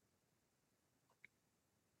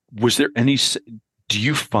 was there do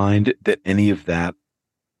you find that any of that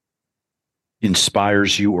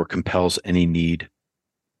inspires you or compels any need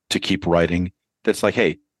to keep writing? That's like,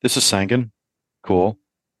 hey, this is Sanguine, cool.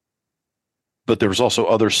 But there was also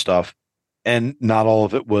other stuff, and not all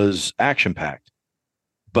of it was action-packed.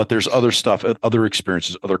 But there's other stuff, other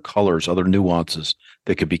experiences, other colors, other nuances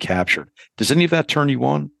that could be captured. Does any of that turn you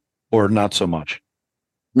on, or not so much?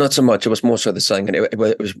 Not so much. It was more so the Sanguine.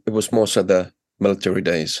 It was more so the military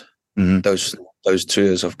days. Mm-hmm. Those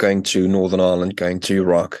tours of going to Northern Ireland, going to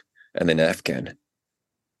Iraq, and then Afghan.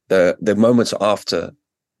 The moments after,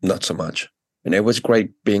 not so much. And it was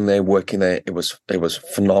great being there, working there. It was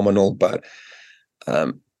phenomenal, but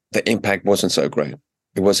the impact wasn't so great.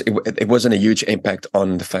 It wasn't a huge impact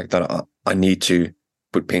on the fact that I need to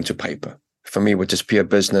put pen to paper. For me, it was just pure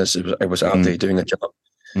business. It was out there doing a job,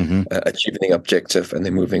 achieving the objective, and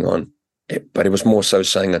then moving on. But it was more so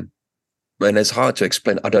Sanguine. And it's hard to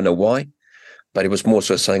explain. I don't know why, but it was more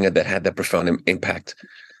so Sanguine that had that profound impact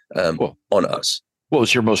on us. Well,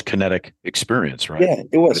 it's your most kinetic experience, right? Yeah,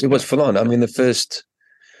 it was. It was full on. I mean, the first,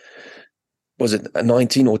 was it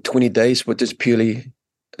 19 or 20 days were just purely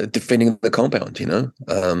defending the compound,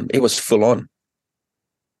 It was full on.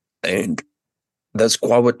 And that's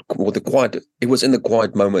it was in the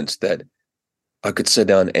quiet moments that I could sit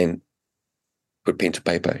down and put pen to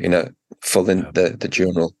paper, fill in the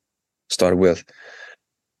journal, started with,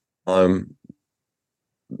 I'm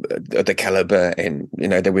the caliber and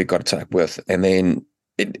that we got attacked with, and then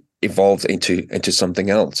it evolved into something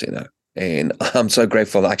else, and I'm so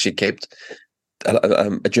grateful I actually kept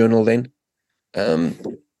a journal then.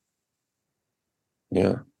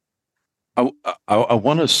 Yeah. I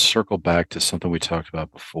want to circle back to something we talked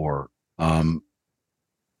about before.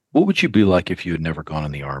 What would you be like if you had never gone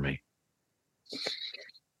in the army?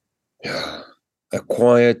 Yeah. A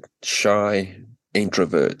quiet, shy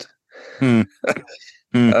introvert. Hmm.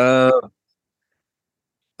 I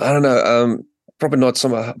don't know. Probably not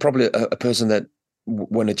probably a person that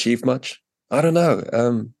won't achieve much. I don't know.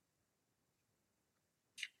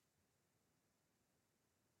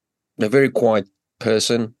 A very quiet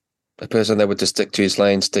person, a person that would just stick to his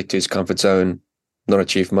lane, stick to his comfort zone, not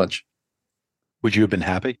achieve much. Would you have been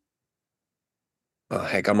happy? Oh,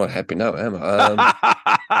 heck, I'm not happy now, am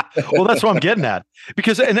I? Well, that's what I'm getting at.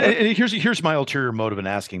 Because and here's my ulterior motive in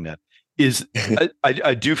asking that is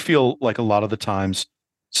I do feel like a lot of the times,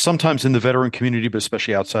 sometimes in the veteran community, but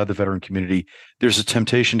especially outside the veteran community, there's a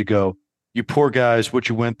temptation to go, you poor guys, what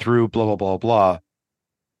you went through, blah, blah, blah, blah.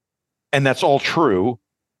 And that's all true.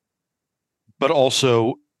 But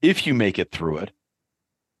also, if you make it through it,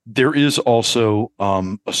 there is also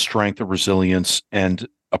a strength, a resilience, and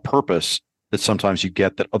a purpose that sometimes you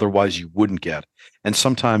get that otherwise you wouldn't get. And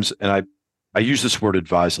sometimes, and I use this word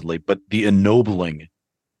advisedly, but the ennobling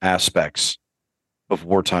aspects of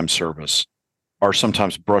wartime service are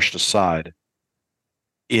sometimes brushed aside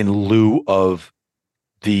in lieu of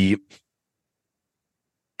the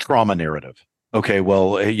trauma narrative. Okay,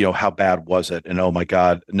 well, how bad was it? And oh my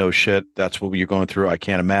God, no shit, that's what you're going through. I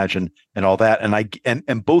can't imagine, and all that.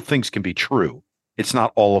 And both things can be true. It's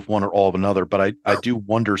not all of one or all of another, but I do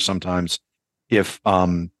wonder sometimes if I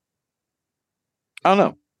don't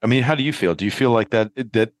know. I mean, how do you feel? Do you feel like that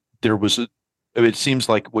there was it seems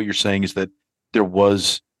like what you're saying is that there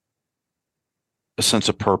was a sense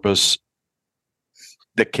of purpose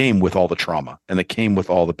that came with all the trauma and that came with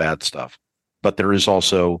all the bad stuff, but there is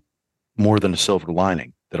also more than a silver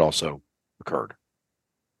lining that also occurred.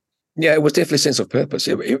 Yeah, it was definitely a sense of purpose.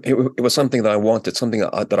 It was something that I wanted, something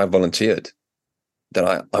that I volunteered,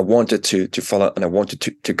 that I wanted to follow, and I wanted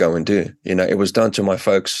to go and do. It was down to my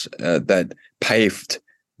folks that paved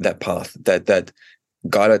that path, that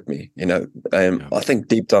guided me. And I think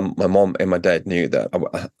deep down, my mom and my dad knew that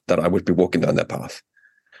I would be walking down that path.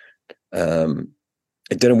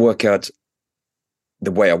 It didn't work out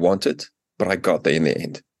the way I wanted, but I got there in the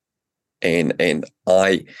end. And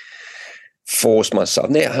I forced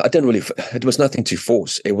myself. I didn't really. It was nothing to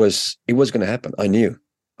force. It was going to happen. I knew.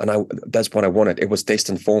 And that's what I wanted. It was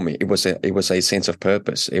destined for me. It was a sense of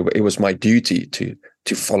purpose. It was my duty to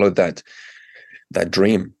follow that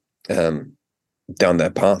dream down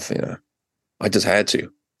that path. I just had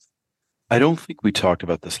to. I don't think we talked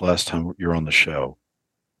about this last time you were on the show.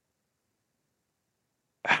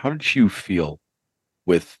 How did you feel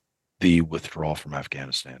with the withdrawal from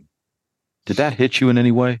Afghanistan? Did that hit you in any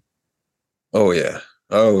way? Oh yeah.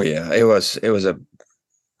 It was a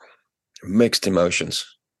mixed emotions.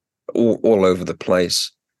 All over the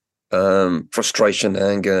place. Frustration,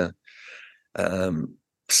 anger,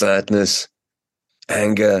 sadness,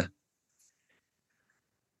 anger,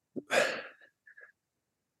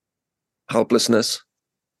 helplessness.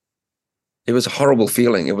 It was a horrible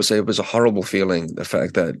feeling. It was a horrible feeling. The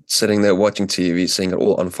fact that sitting there watching TV, seeing it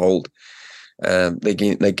all unfold, they're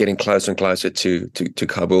getting closer and closer to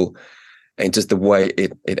Kabul, and just the way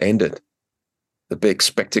it ended, the big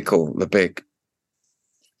spectacle, the big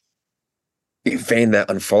event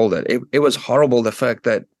that unfolded. It was horrible. The fact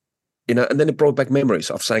that, and then it brought back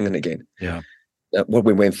memories of saying it again. Yeah. What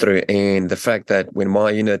we went through, and the fact that when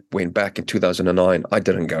my unit went back in 2009, I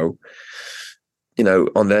didn't go.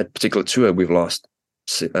 On that particular tour, we've lost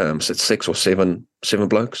 6 or 7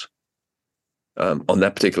 blokes on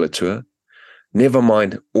that particular tour. Never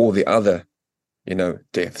mind all the other,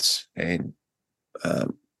 deaths. And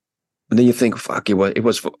then you think, fuck, it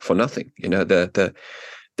was for nothing.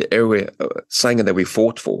 The area, Sangha that we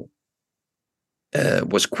fought for,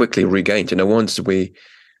 was quickly regained. Once we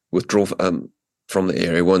withdraw from the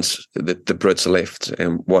area, once the Brits left,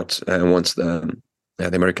 and once the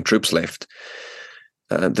American troops left,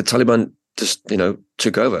 the Taliban just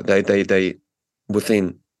took over. They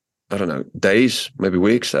within, I don't know, days, maybe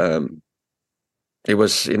weeks. It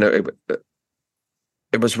was it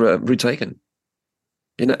was retaken.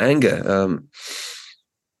 Anger.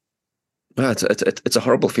 It's a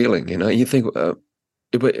horrible feeling. You think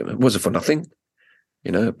it was it for nothing.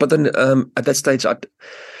 But then at that stage,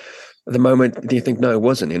 at the moment, do you think, no, it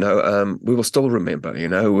wasn't, we will still remember,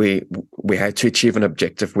 we had to achieve an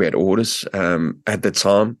objective. We had orders. At the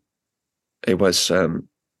time, it was,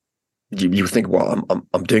 you think, well,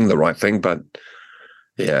 I'm doing the right thing, but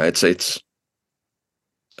yeah, it's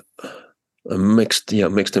a mixed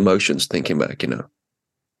emotions thinking back,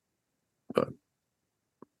 But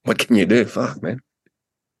what can you do? Fuck, man.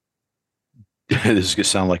 This is going to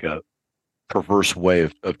sound like a perverse way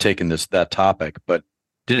of taking that topic, but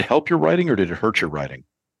did it help your writing or did it hurt your writing?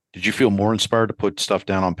 Did you feel more inspired to put stuff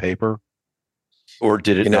down on paper, or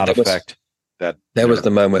did it not affect that? That was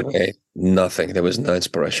the moment where there was no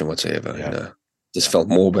inspiration whatsoever. Yeah. Just felt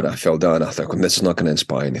morbid. I fell down. I thought, well, this is not going to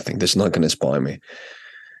inspire anything. This is not going to inspire me.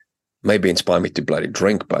 Maybe inspire me to bloody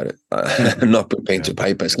drink, but not put pen to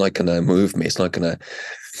paper. It's not going to move me. It's not going to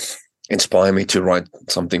inspire me to write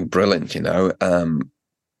something brilliant,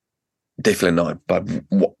 Definitely not. But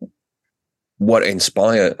what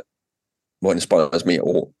inspires me,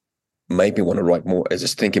 or made me want to write more, is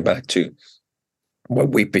just thinking back to what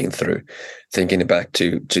we've been through, thinking back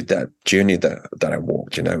to that journey that I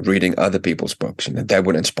walked, reading other people's books, that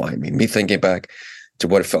would inspire me. Me thinking back to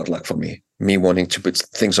what it felt like for me wanting to put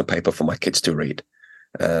things on paper for my kids to read,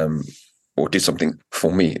 or do something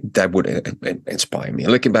for me, that would inspire me.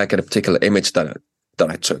 Looking back at a particular image that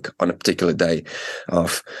I took on a particular day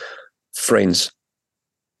of friends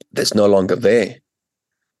that's no longer there,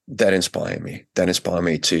 that inspired me. That inspired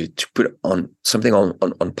me to put on something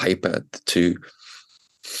on paper to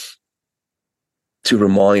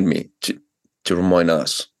remind me, to remind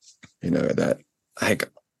us, that heck,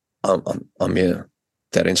 I'm here.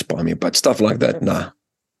 That inspired me. But stuff like that, no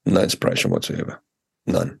inspiration whatsoever.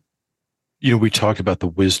 None. We talked about the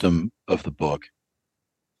wisdom of the book,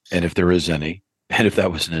 and if there is any, and if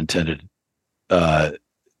that was an intended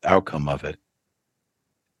outcome of it.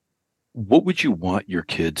 What would you want your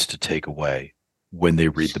kids to take away when they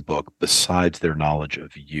read the book, besides their knowledge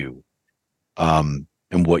of you, and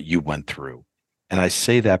what you went through? And I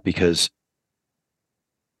say that because,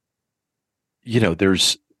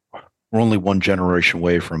 we're only one generation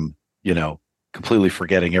away from, completely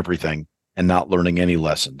forgetting everything and not learning any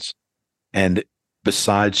lessons. And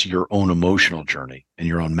besides your own emotional journey and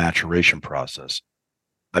your own maturation process,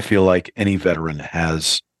 I feel like any veteran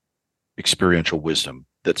has experiential wisdom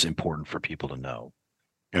that's important for people to know,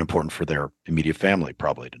 and important for their immediate family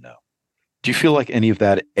probably to know. Do you feel like any of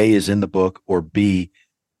that, A, is in the book, or B,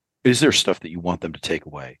 is there stuff that you want them to take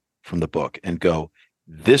away from the book and go,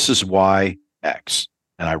 this is why X,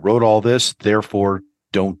 and I wrote all this, therefore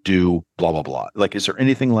don't do blah, blah, blah? Like, is there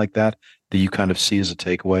anything like that you kind of see as a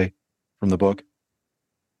takeaway from the book?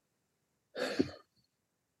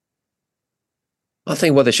 I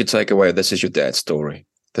think what they should take away, this is your dad's story.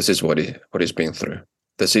 This is what he's been through.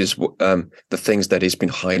 This is the things that he's been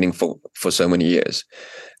hiding for so many years.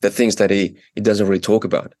 The things that he doesn't really talk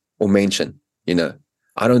about or mention.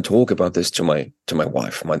 I don't talk about this to my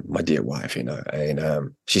wife, my dear wife.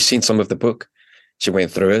 And she's seen some of the book. She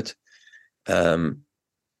went through it. That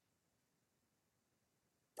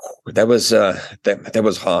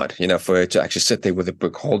was hard. For her to actually sit there with the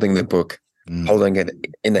book, holding the book, holding it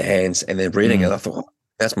in the hands, and then reading it. I thought, oh,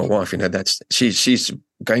 that's my wife. She's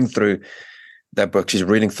going through that book. She's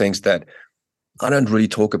reading things that I don't really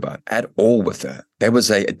talk about at all with her. There was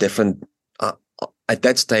a different, at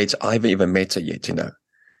that stage, I haven't even met her yet,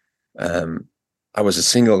 I was a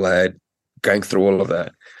single lad going through all of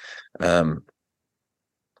that.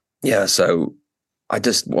 So I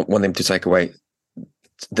just want them to take away,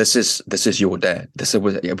 this is your dad.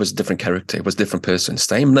 It was a different character. It was a different person.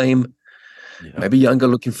 Same name, maybe younger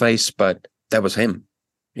looking face, but that was him,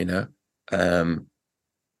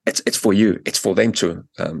 It's for you. It's for them to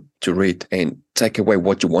read and take away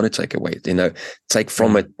what you want to take away. Take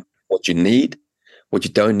from it what you need, what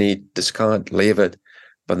you don't need, discard, leave it,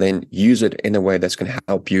 but then use it in a way that's going to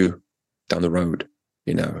help you down the road.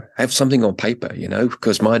 Have something on paper.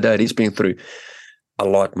 Because my dad, he's been through a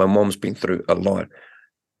lot. My mom's been through a lot.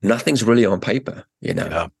 Nothing's really on paper.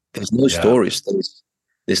 There's no stories.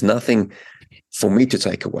 There's nothing for me to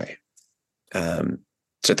take away.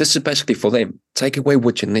 So this is basically for them. Take away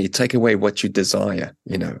what you need. Take away what you desire.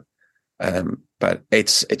 But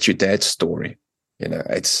it's your dad's story.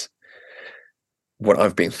 It's what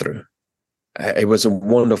I've been through. It was a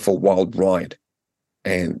wonderful, wild ride,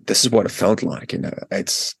 and this is what it felt like.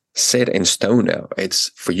 It's set in stone now.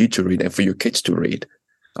 It's for you to read and for your kids to read.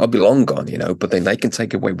 I'll be long gone, but then they can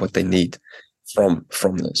take away what they need from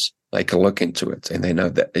this. They can look into it, and they know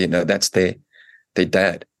that that's their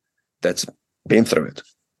dad that's been through it.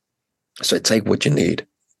 So take what you need,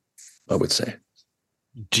 I would say.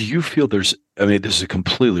 Do you feel there's, I mean, this is a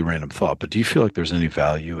completely random thought, but do you feel like there's any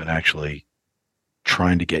value in actually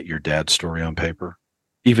trying to get your dad's story on paper,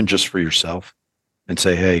 even just for yourself, and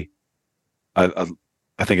say, hey, I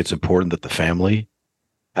think it's important that the family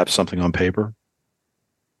have something on paper?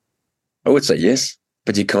 I would say yes,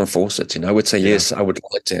 but you can't force it. I would say Yeah. yes. I would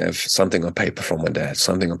like to have something on paper from my dad,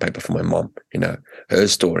 something on paper from my mom. Her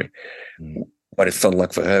story, Mm. what it felt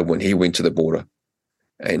like for her when he went to the border,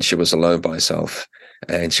 and she was alone by herself,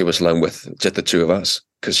 and she was alone with just the two of us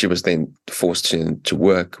because she was then forced to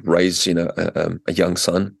work, raise a young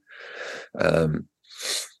son.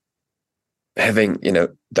 Having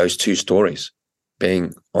those two stories,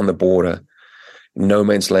 being on the border, no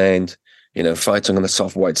man's land, fighting on the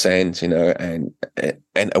soft white sand,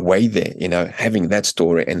 and away there, having that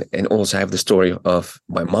story, and also have the story of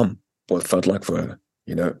my mum, what it felt like for her,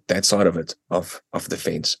 that side of it, of the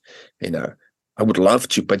fence. I would love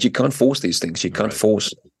to, but you can't force these things. You can't Right.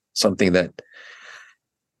 force something that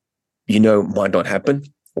might not happen,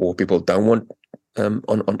 or people don't want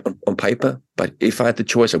on paper. But if I had the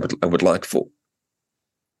choice, I would like for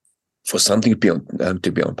something to be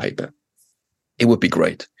on paper. It would be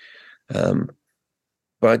great.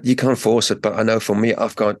 But you can't force it. But I know for me,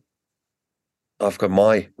 I've got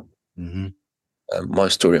my Mm-hmm. my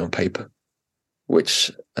story on paper, which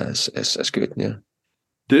is good. Yeah.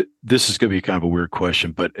 This is going to be kind of a weird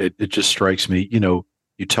question, but it just strikes me,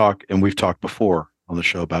 you talk, and we've talked before on the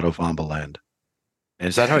show about Ovambaland. And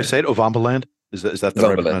is that how I say it? Ovambaland? Is that the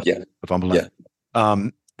right Vambaland, pronunciation? yeah. Ovambaland. Yeah.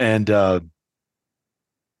 And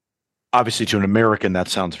obviously to an American, that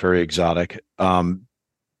sounds very exotic.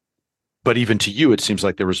 But even to you, it seems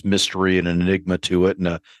like there was mystery and an enigma to it and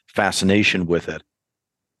a fascination with it.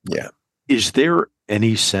 Yeah. Is there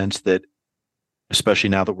any sense that,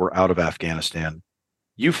 especially now that we're out of Afghanistan,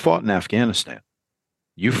 you fought in Afghanistan?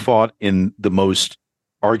 You fought in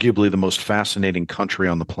arguably the most fascinating country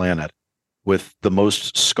on the planet, with the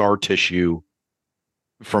most scar tissue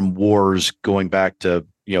from wars going back to,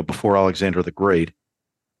 before Alexander the Great.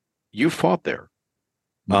 You fought there.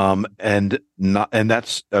 And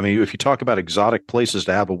that's, I mean, if you talk about exotic places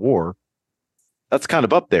to have a war, that's kind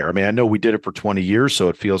of up there. I mean, I know we did it for 20 years, so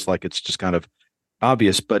it feels like it's just kind of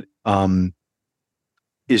obvious, but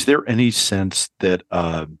is there any sense that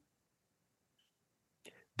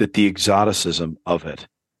that the exoticism of it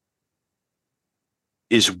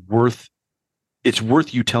is worth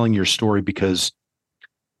you telling your story, because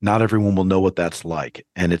not everyone will know what that's like,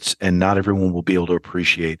 and not everyone will be able to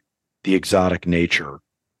appreciate the exotic nature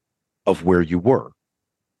of where you were,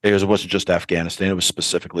 because it wasn't just Afghanistan. It was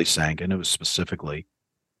specifically Sangin. It was specifically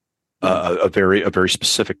a very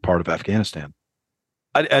specific part of Afghanistan.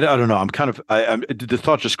 I don't know. The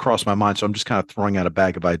thought just crossed my mind, so I'm just kind of throwing out a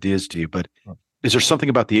bag of ideas to you. But is there something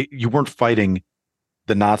about you weren't fighting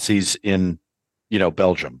the Nazis in,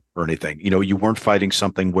 Belgium or anything? You weren't fighting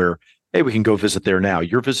something where, hey, we can go visit there now.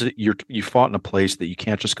 You fought in a place that you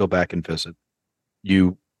can't just go back and visit.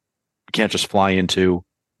 You can't just fly into.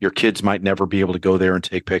 Your kids might never be able to go there and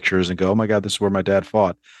take pictures and go, oh my God, this is where my dad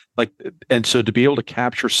fought. And so to be able to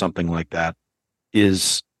capture something like that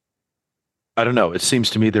is, I don't know. It seems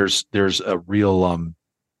to me there's a real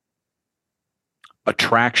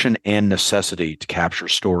attraction and necessity to capture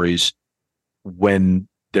stories when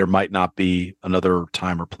there might not be another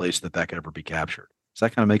time or place that could ever be captured. Does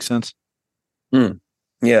that kind of make sense?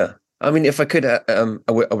 Yeah. I mean, if I could, I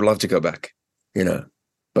would love to go back,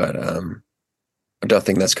 but I don't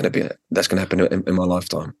think that's going to happen in my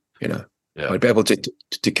lifetime. Yeah. I'd be able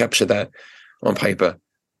to capture that on paper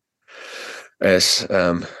as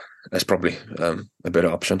probably a better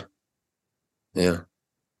option. Yeah.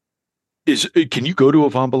 Can you go to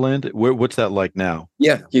Ovambaland? What's that like now?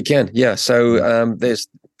 Yeah, you can. Yeah. So there's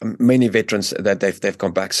many veterans that they've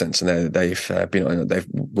gone back since, and they've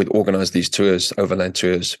we've organized these tours, overland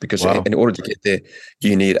tours, because in order to get there,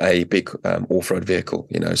 you need a big off-road vehicle.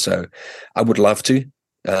 So I would love to,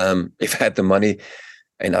 if I had the money,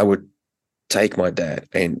 and I would take my dad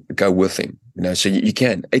and go with him. So you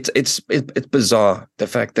can. It's bizarre, the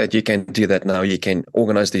fact that you can do that now. You can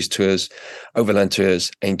organize these tours, overland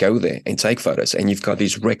tours, and go there and take photos. And you've got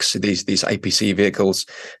these wrecks, these APC vehicles,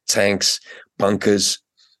 tanks, bunkers.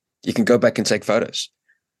 You can go back and take photos.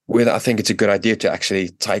 Whether I think it's a good idea to actually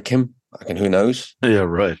take him, who knows? Yeah,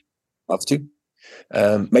 right. Love to.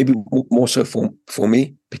 Maybe more so for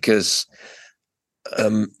me, because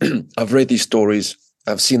I've read these stories,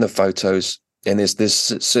 I've seen the photos, and there's this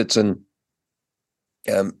certain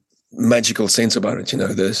magical sense about it,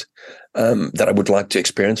 there's that I would like to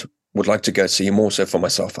experience, would like to go see, more so for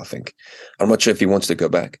myself, I think. I'm not sure if he wants to go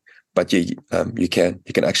back, but you can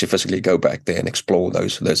actually physically go back there and explore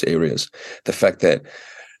those areas. The fact that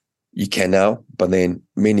you can now, but then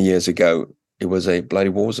many years ago it was a bloody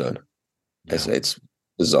war zone. Yeah. It's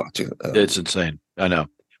bizarre too. It's insane. I know.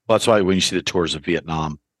 Well, that's why when you see the tours of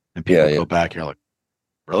Vietnam and people go back, you're like,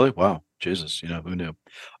 really? Wow, Jesus, who knew?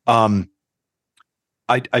 I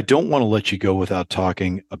don't want to let you go without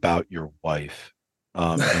talking about your wife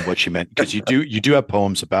and what she meant, because you do have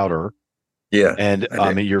poems about her. Yeah, and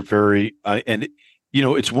you're very and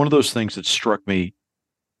it's one of those things that struck me.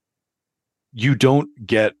 You don't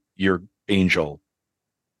get your angel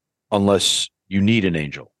unless you need an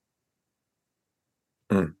angel.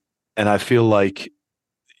 Mm. And I feel like,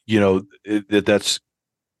 that's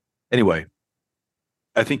anyway,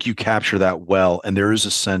 I think you capture that well. And there is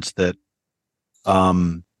a sense that,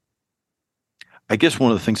 I guess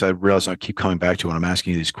one of the things I realize, and I keep coming back to when I'm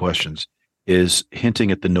asking you these questions, is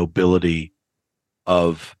hinting at the nobility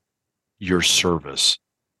of your service.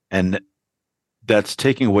 And that's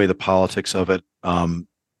taking away the politics of it,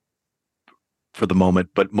 for the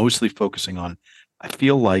moment, but mostly focusing on, I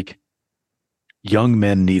feel like young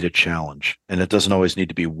men need a challenge, and it doesn't always need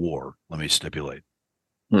to be war, let me stipulate.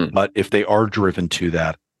 But if they are driven to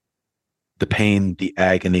that, the pain, the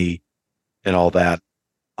agony, and all that,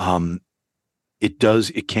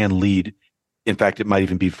 it can lead, in fact, it might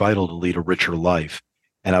even be vital to lead a richer life.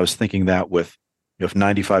 And I was thinking that with, if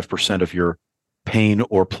 95% of your pain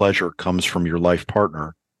or pleasure comes from your life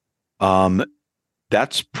partner,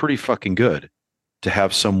 that's pretty fucking good to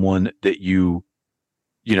have someone that you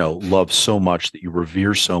love so much, that you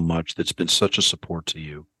revere so much, that's been such a support to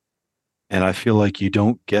you. And I feel like you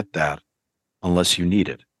don't get that unless you need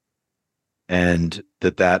it. And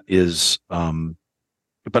that is, but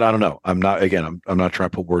I don't know. I'm not trying to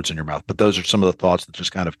put words in your mouth, but those are some of the thoughts that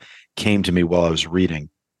just kind of came to me while I was reading.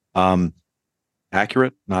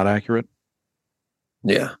 Accurate, not accurate?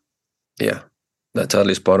 Yeah. That's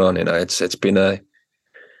totally spot on. It's been an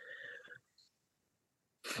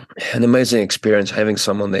amazing experience having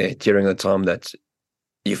someone there during the time that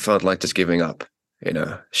you felt like just giving up.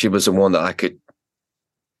 She was the one that I could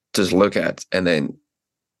just look at, and then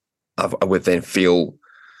I would then feel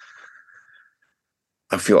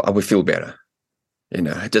better.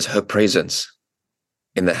 Just her presence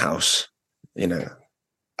in the house, would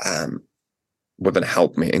then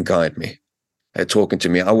help me and guide me. Talking to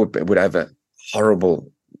me, I would have a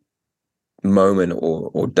horrible moment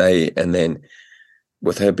or day, and then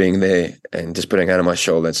with her being there and just putting her hand on my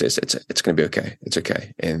shoulder and says, it's going to be okay. It's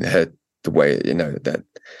okay. And the way,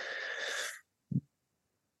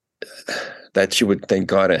 that she would then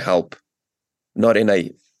guide and help, not in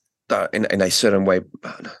a certain way.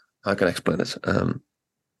 How can I explain this?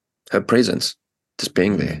 Her presence, just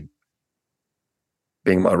being there,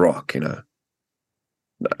 being my rock, and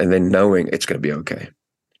then knowing it's going to be okay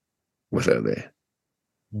with her there.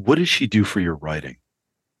 What does she do for your writing?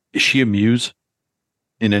 Is she a muse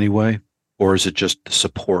in any way? Or is it just the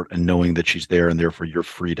support and knowing that she's there, and therefore you're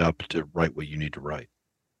freed up to write what you need to write?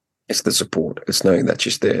 It's the support. It's knowing that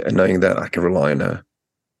she's there and knowing that I can rely on her.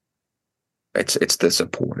 It's the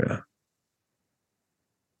support. Yeah.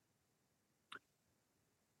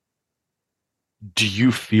 Do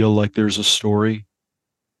you feel like there's a story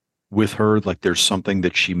with her? Like there's something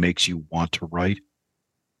that she makes you want to write?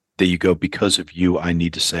 That you go, because of you, I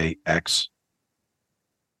need to say X?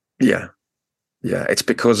 Yeah. It's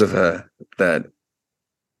because of her that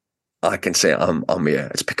I can say I'm here.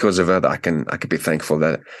 It's because of her that I can be thankful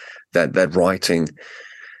that writing.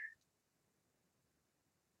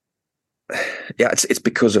 Yeah, it's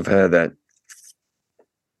because of her that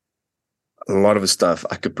a lot of the stuff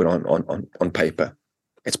I could put on paper.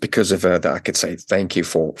 It's because of her that I could say thank you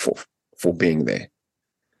for being there.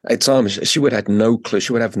 At times she would have no clue.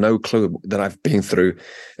 She would have no clue that I've been through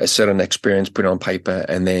a certain experience, put it on paper,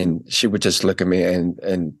 and then she would just look at me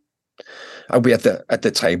and I'll be at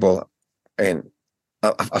the table, and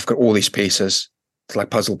I've got all these pieces, it's like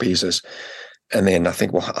puzzle pieces, and then I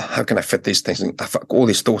think, well, how can I fit these things? And I've got all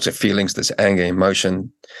these thoughts and feelings, this anger,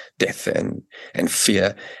 emotion, death, and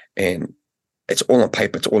fear, and it's all on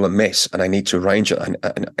paper. It's all a mess, and I need to arrange it,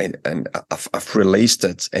 and I've released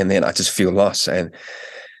it, and then I just feel lost, and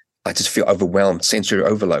I just feel overwhelmed, sensory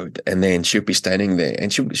overload. And then she'll be standing there,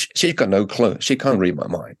 and she got no clue. She can't read my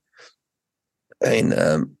mind. And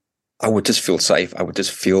I would just feel safe. I would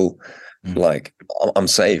just feel like I'm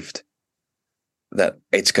saved, that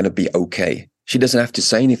it's going to be okay. She doesn't have to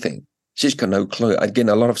say anything. She's got no clue. Again,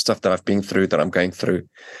 a lot of stuff that I've been through, that I'm going through,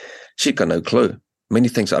 she's got no clue. Many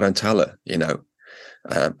things I don't tell her,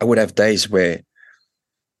 I would have days where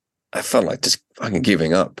I felt like just fucking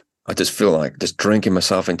giving up. I just feel like just drinking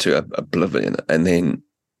myself into oblivion. And then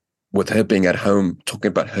with her being at home, talking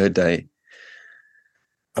about her day,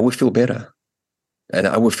 I would feel better. And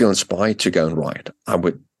I would feel inspired to go and write. I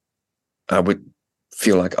would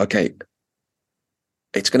feel like, okay,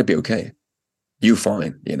 it's going to be okay. You're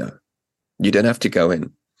fine, you know. You don't have to go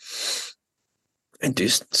in and do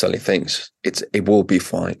silly things. It will be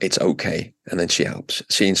fine. It's okay. And then she helps.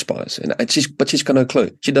 She inspires. But she's got no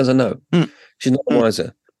clue. She doesn't know. She's not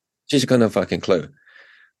wiser. She's got no fucking clue.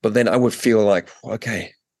 But then I would feel like,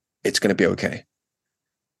 okay, it's going to be okay.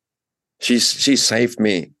 She's saved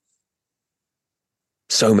me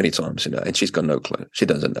so many times, you know, and she's got no clue. She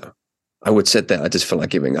doesn't know. I would sit there. I just feel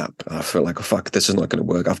like giving up. I feel like, oh, fuck, this is not going to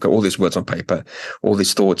work. I've got all these words on paper, all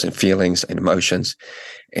these thoughts and feelings and emotions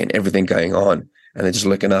and everything going on. And then just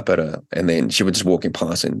looking up at her. And then she would just walking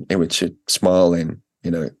past and she'd smile and,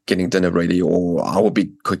 you know, getting dinner ready, or I would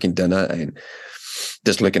be cooking dinner and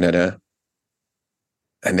just looking at her.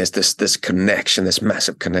 And there's this connection, this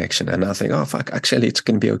massive connection. And I think, oh, fuck, actually, it's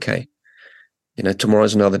going to be okay. You know,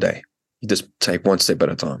 tomorrow's another day. You just take one step at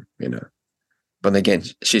a time, you know. But again,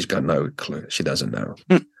 she's got no clue. She doesn't know.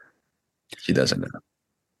 She doesn't know.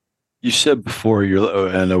 You said before,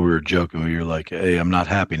 I know we were joking, but you're like, hey, I'm not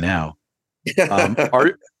happy now.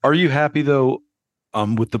 Are you happy though?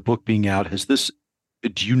 With the book being out,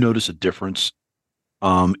 do you notice a difference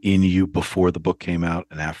in you before the book came out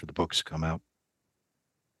and after the book's come out?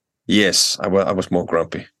 Yes, I was more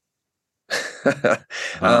grumpy.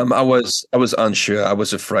 I was unsure. I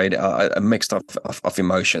was afraid. A mixed up of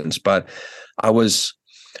emotions, but I was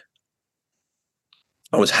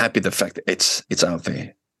happy the fact that it's out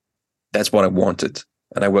there. That's what I wanted,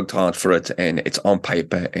 and I worked hard for it. And it's on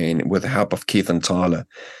paper, and with the help of Keith and Tyler,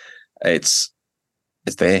 it's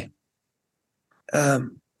there.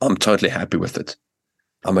 I'm totally happy with it.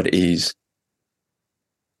 I'm at ease.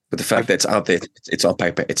 But the fact that it's out there, it's on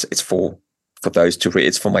paper. It's for those to read.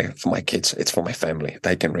 It's for my kids. It's for my family.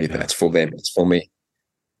 They can read that. It's for them. It's for me.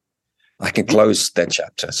 I can close that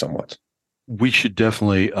chapter somewhat. We should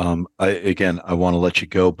definitely. I want to let you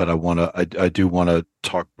go, but I do want to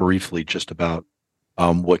talk briefly just about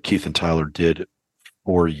what Keith and Tyler did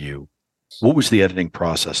for you. What was the editing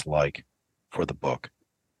process like for the book?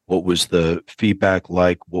 What was the feedback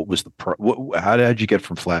like? What was how did you get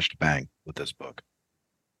from flash to bang with this book?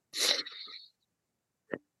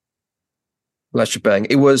 Flash to bang.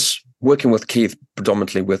 It was working with Keith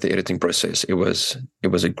predominantly with the editing process. It was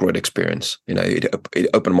a great experience. You know, it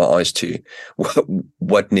opened my eyes to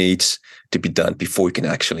what needs to be done before you can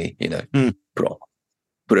actually, you know,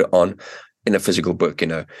 put it on in a physical book. You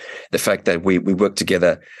know, the fact that we work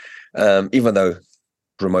together, even though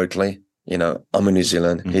remotely. You know, I'm in New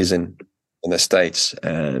Zealand. He's in the States,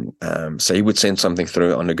 and so he would send something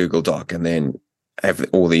through on a Google Doc, and then have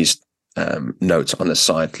all these notes on the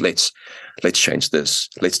side. Let's change this.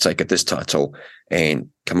 Let's take it this title and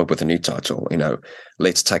come up with a new title. You know,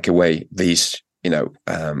 let's take away these. You know,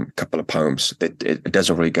 couple of poems that it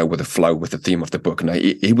doesn't really go with the flow with the theme of the book. And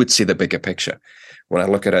he would see the bigger picture. When I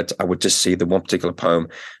look at it, I would just see the one particular poem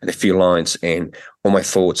and a few lines, and all my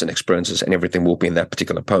thoughts and experiences and everything will be in that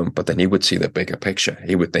particular poem. But then he would see the bigger picture.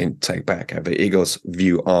 He would then have the eagle's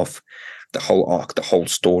view of the whole arc, the whole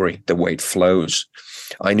story, the way it flows.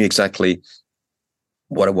 I knew exactly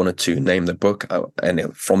what I wanted to name the book,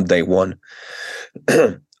 and from day one,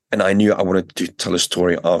 and I knew I wanted to tell a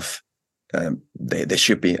story of there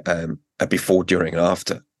should be a before, during, and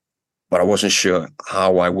after, but I wasn't sure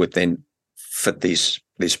how I would then fit these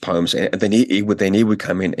poems. And then he would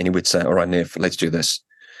come in and he would say, "All right, Nev, let's do this."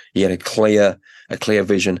 He had a clear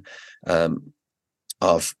vision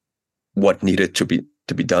of what needed to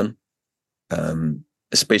be done,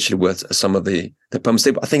 especially with some of the poems.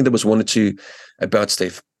 I think there was one or two about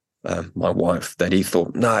Steph, my wife, that he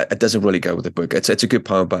thought, no, it doesn't really go with the book. It's a good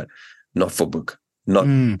poem, but not for book, not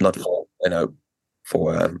for, you know,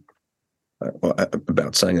 for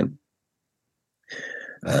about singing.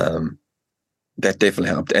 That definitely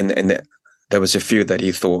helped, and there was a few that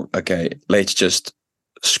he thought, okay, let's just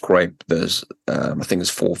scrape this. I think it's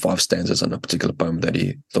 4 or 5 stanzas on a particular poem that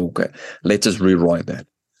he thought, okay, let's just rewrite that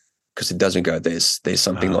because it doesn't go. There's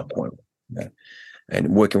something not quite. Yeah.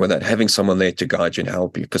 And working with that, having someone there to guide you and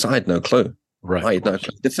help you, because I had no clue. Right. I had no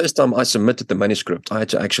clue. The first time I submitted the manuscript, I had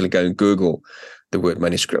to actually go and Google the word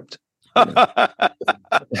manuscript. You know?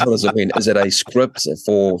 What the hell does it mean? Is it a script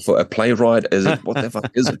for a playwright? Is it what the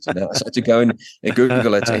fuck is it? You know, so I had to go and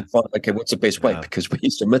Google it and find, okay, what's the best way? Because when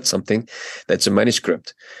you submit something that's a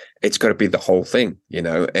manuscript, it's got to be the whole thing, you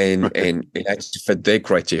know, and it has to fit their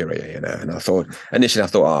criteria, you know. And I thought initially,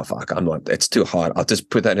 oh fuck, I'm not. It's too hard. I'll just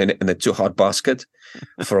put that in the too hard basket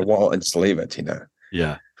for a while and just leave it, you know.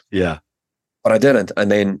 Yeah, yeah. But I didn't,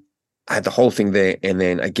 and then I had the whole thing there, and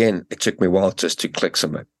then again, it took me a while just to click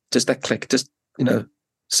something. Just that click, just, you know,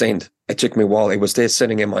 send. It took me a while. It was there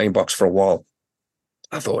sitting in my inbox for a while.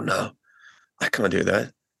 I thought, no, I can't do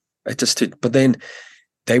that. But then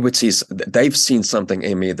they've seen something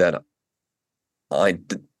in me that I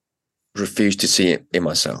refuse to see in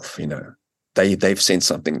myself, you know. They've seen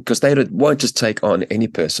something, because they won't just take on any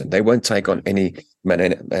person. They won't take on any man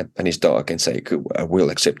and his dog and say, we'll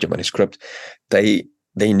accept your manuscript. They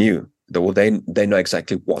knew, they know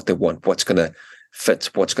exactly what they want, what's going to fit,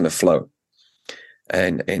 what's going to flow.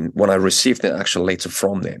 And when I received the actual letter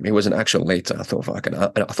from them, it was an actual letter. I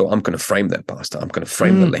thought, I'm going to frame that, Pastor. I'm going to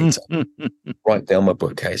frame the letter, write down my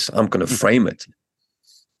bookcase. I'm going to frame it.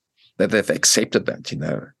 That they've accepted that, you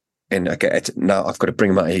know. And okay, now I've got to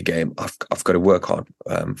bring my A game. I've got to work hard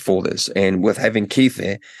for this. And with having Keith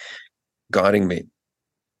there guiding me,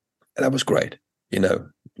 that was great. You know,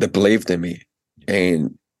 they believed in me,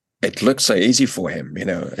 and it looked so easy for him, you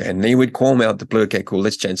know. And he would call me out the blue. Okay, cool.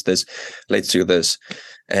 Let's change this. Let's do this.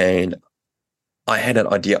 And I had an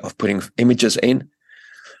idea of putting images in,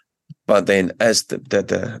 but then as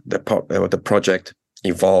the project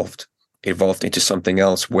evolved into something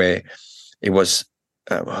else where it was.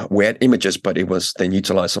 We had images, but it was then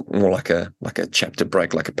utilized more like a chapter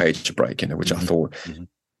break, like a page break, you know, which I thought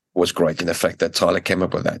was great. And the fact that Tyler came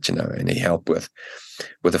up with that, you know, and he helped with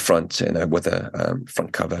the front, you know, with the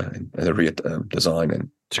front cover and the rear design. And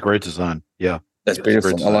it's a great design. Yeah, that's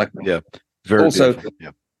beautiful. I like it. Yeah, very also beautiful.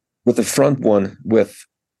 Yeah. With the front one, with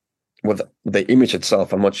the image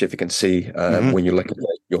itself. I'm not sure if you can see when you look at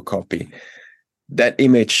your copy. That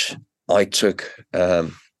image I took.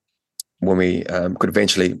 When we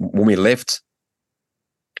when we left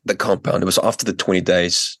the compound, it was after the 20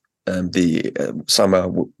 days,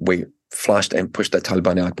 somehow we flushed and pushed the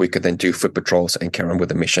Taliban out. We could then do foot patrols and carry on with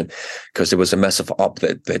the mission, because there was a massive op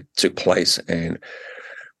that took place. And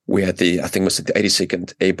we had I think it was the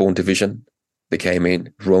 82nd Airborne Division. They came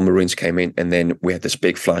in, Royal Marines came in, and then we had this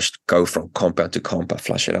big flush go from compound to compound,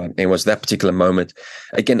 flush it out. And it was that particular moment.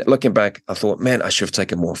 Again, looking back, I thought, man, I should have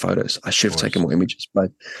taken more photos. I should have taken more images.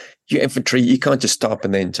 But you infantry, you can't just stop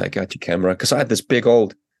and then take out your camera. Because I had this big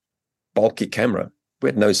old bulky camera. We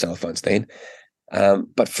had no cell phones then.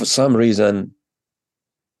 But for some reason,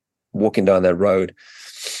 walking down that road,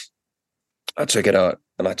 I took it out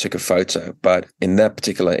and I took a photo. But in that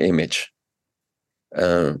particular image,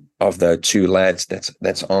 of the two lads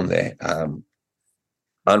that's on there,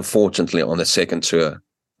 unfortunately on the second tour,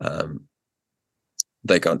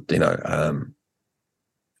 they got, you know,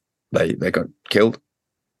 they got killed.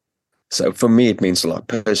 So for me, it means a lot.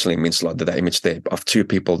 Personally, it means a lot, that image there of two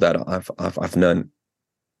people that I've known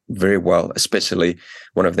very well, especially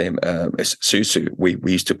one of them is Susu. We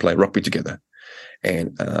used to play rugby together,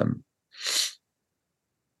 and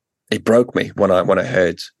it broke me when I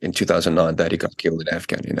heard in 2009 that he got killed in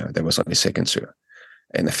Afghan. You know, that was on his second tour,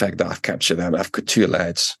 and the fact that I've captured them, I've got two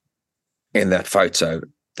lads in that photo,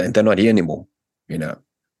 and they're not here anymore. You know,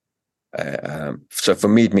 so for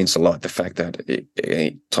me it means a lot. The fact that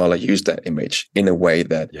Tyler used that image in a way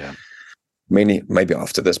that many, maybe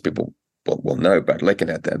after this, people will know. But looking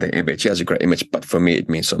at the image, he has a great image. But for me, it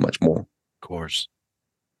means so much more. Of course.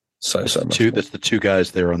 So much. That's the two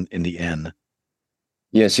guys there in the N.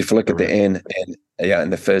 Yes, if you look at the N, and in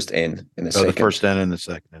the first N, in the second. The first N and the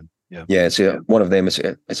second N. Yeah. Yeah. So one of them is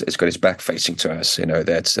got his back facing to us. You know,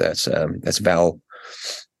 that's Val,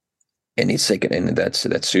 and his second N, and that's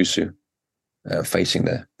Susu, facing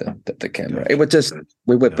the camera. It was just,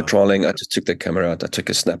 we were patrolling. I just took the camera out. I took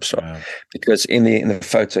a snapshot because in the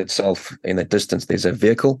photo itself, in the distance, there's a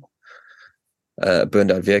vehicle,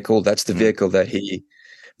 burned out vehicle. That's the vehicle that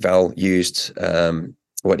Val used.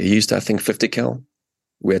 He used, I think, 50 cal.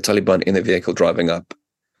 We had Taliban in the vehicle driving up,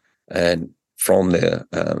 and from the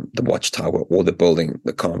watchtower or the building,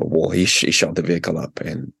 the Carver wall, he shot the vehicle up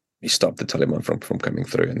and he stopped the Taliban from coming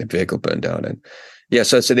through, and the vehicle burned down. And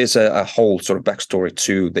so there's a whole sort of backstory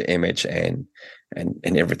to the image and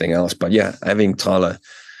everything else. But yeah, having Tyler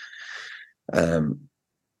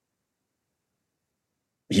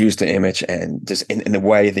use the image and just in the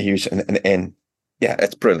way they use and yeah,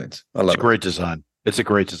 it's brilliant. I love it. It's a great design. It's a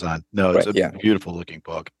great design. No, it's a beautiful looking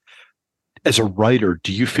book. As a writer,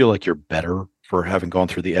 do you feel like you're better for having gone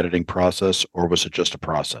through the editing process, or was it just a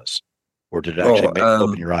process? Or did it Oh, actually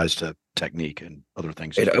open your eyes to technique and other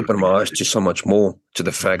things? it opened my eyes to so much more, to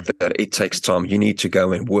the fact that it takes time. You need to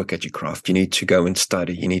go and work at your craft. You need to go and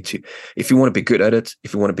study. You need to, if you want to be good at it,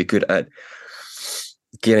 if you want to be good at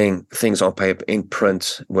getting things on paper in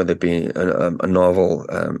print, whether it be a novel,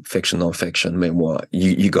 fiction, non-fiction, memoir,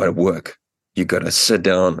 you got to work. You got to sit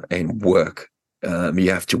down and work. You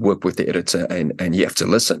have to work with the editor, and you have to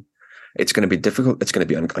listen. It's going to be difficult. It's going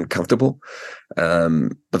to be uncomfortable.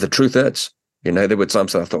 But the truth is, there were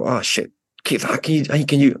times that I thought, oh shit, Keith, how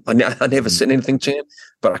can you? I never said anything to him,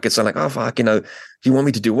 but I could say like, oh fuck, you want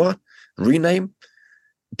me to do what? Rename?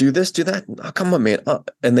 Do this, do that? Oh, come on, man.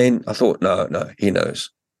 And then I thought, no, he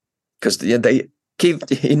knows. Because Keith,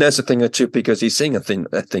 he knows a thing or two because he's seeing a thing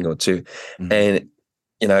or two. And,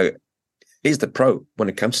 he's the pro when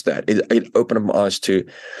it comes to that. It opened my eyes to,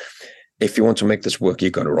 if you want to make this work,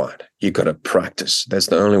 you got to write. You got to practice. That's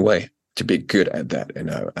the only way to be good at that,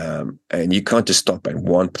 and you can't just stop at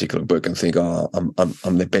one particular book and think, oh,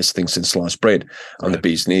 I'm the best thing since sliced bread. I'm the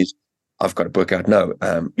bee's knees. I've got to work out. No,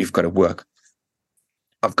 you've got to work.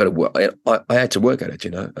 I've got to work. I had to work at it,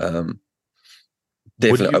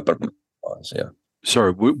 definitely open my eyes. Yeah.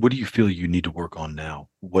 Sorry, what do you feel you need to work on now?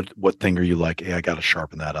 What thing are you like, hey, I got to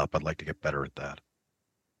sharpen that up. I'd like to get better at that.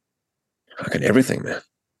 Fucking everything, man.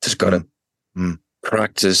 Just got to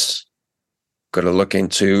practice. Got to look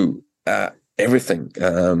into everything.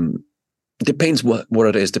 Depends what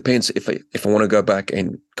it is. Depends if I want to go back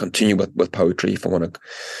and continue with poetry. If I want to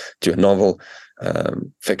do a novel,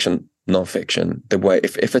 fiction, non-fiction. The way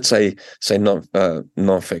if it's a say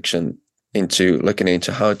non-fiction, into looking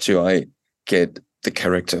into how do I get the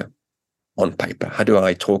character on paper? How do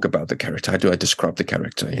I talk about the character? How do I describe the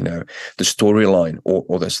character? The storyline,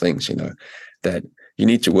 all those things. That you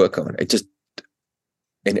need to work on. It just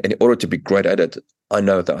in order to be great at it, I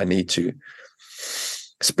know that I need to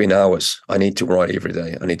spend hours. I need to write every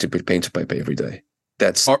day. I need to put pen to paper every day.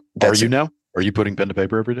 Are you now? Are you putting pen to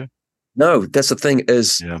paper every day? No, that's the thing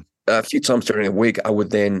is a few times during a week, I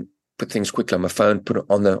would then put things quickly on my phone, put it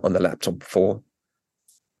on the laptop for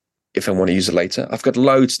if I want to use it later. I've got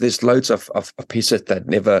there's loads of pieces that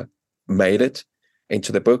never made it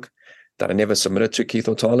into the book that I never submitted to Keith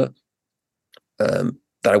or Tyler that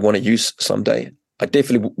I want to use someday. I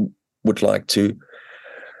definitely would like to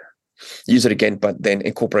use it again, but then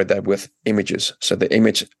incorporate that with images. So the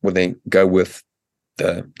image will then go with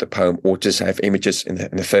the poem, or just have images in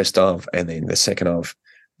the first half and then the second half.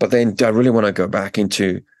 But then do I really want to go back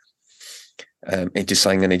into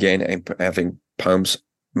singing again and having poems?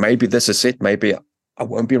 Maybe this is it. Maybe I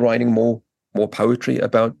won't be writing more poetry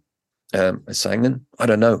about singing. I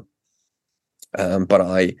don't know. But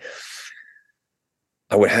I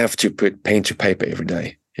would have to put pen to paper every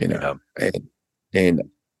day, and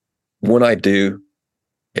when I do,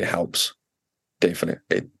 it helps. Definitely,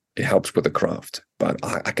 it helps with the craft. But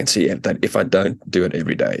I can see that if I don't do it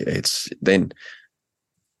every day, then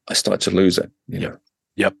I start to lose it.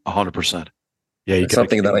 Yep, 100%. Yeah, it's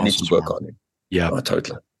something that I need to work on. Yeah,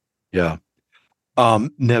 totally. Yeah.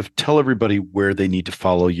 Nev, tell everybody where they need to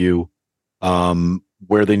follow you.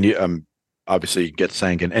 Where they need. Obviously, get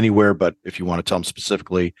Sangan anywhere, but if you want to tell them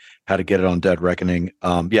specifically how to get it on Dead Reckoning,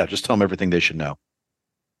 just tell them everything they should know.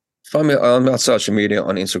 Find me on social media,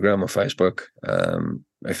 on Instagram or Facebook.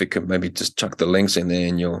 If you could maybe just chuck the links in there,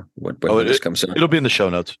 and this comes in. It'll be in the show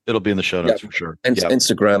notes. It'll be in the show notes for sure. And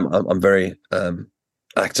Instagram, I'm very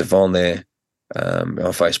active on there. On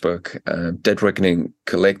Facebook, Dead Reckoning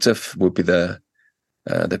Collective would be the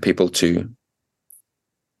people to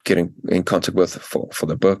get in contact with for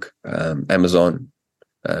the book. Amazon,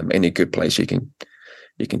 any good place you can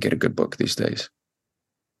get a good book these days.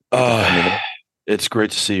 It's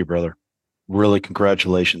great to see you, brother. Really,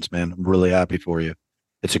 congratulations, man. I'm really happy for you.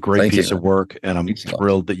 It's a great piece of work, and I'm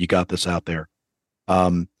thrilled that you got this out there.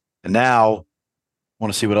 And now I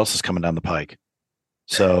want to see what else is coming down the pike.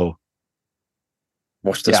 So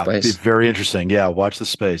watch the space. It's very interesting. Yeah, watch the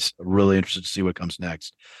space. I'm really interested to see what comes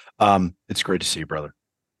next. It's great to see you, brother.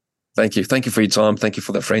 Thank you. Thank you for your time. Thank you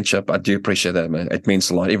for the friendship. I do appreciate that, man. It means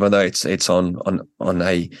a lot, even though it's on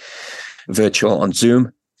a virtual, on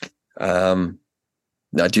Zoom.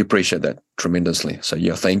 I do appreciate that tremendously. So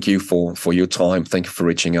thank you for your time. Thank you for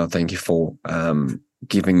reaching out. Thank you for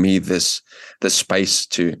giving me this space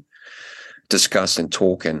to discuss and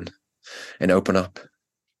talk and open up.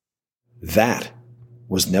 That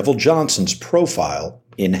was Neville Johnson's profile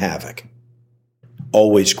in Havoc.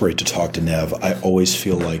 Always great to talk to Nev. I always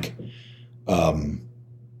feel like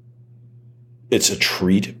it's a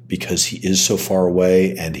treat because he is so far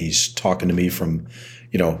away and he's talking to me from,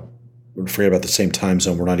 forget about the same time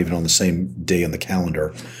zone. We're not even on the same day on the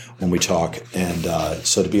calendar when we talk. And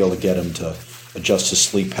so to be able to get him to adjust his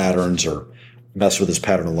sleep patterns or mess with his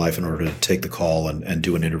pattern of life in order to take the call and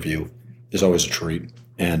do an interview is always a treat.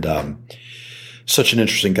 And such an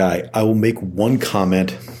interesting guy. I will make one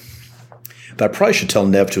comment that I probably should tell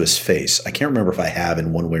Nev to his face. I can't remember if I have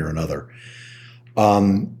in one way or another.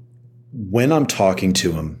 When I'm talking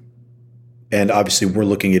to him, and obviously we're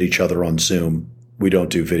looking at each other on Zoom. We don't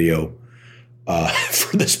do video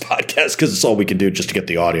for this podcast because it's all we can do just to get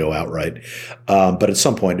the audio out right. But at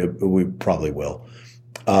some point we probably will.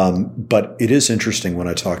 But it is interesting when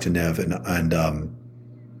I talk to Nev and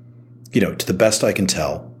to the best I can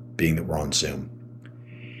tell, being that we're on Zoom,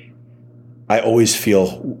 I always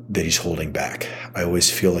feel that he's holding back. I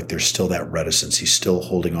always feel like there's still that reticence. He's still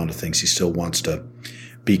holding on to things. He still wants to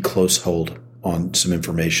be close hold on some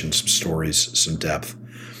information, some stories, some depth,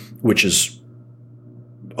 which is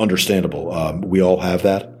understandable. We all have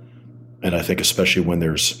that. And I think especially when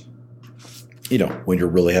there's, when you're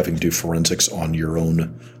really having to do forensics on your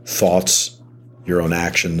own thoughts, your own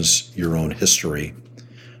actions, your own history,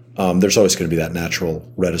 there's always going to be that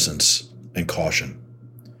natural reticence and caution.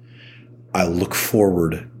 I look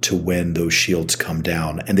forward to when those shields come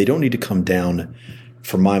down, and they don't need to come down,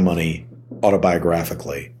 for my money,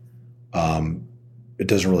 autobiographically. It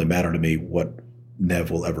doesn't really matter to me what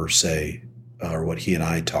Nev will ever say or what he and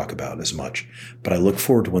I talk about as much, but I look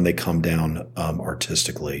forward to when they come down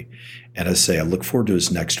artistically. And as I say, I look forward to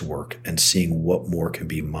his next work and seeing what more can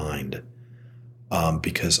be mined,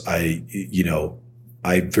 because I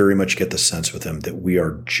very much get the sense with him that we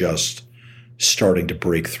are just starting to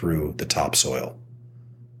break through the topsoil,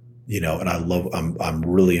 and I'm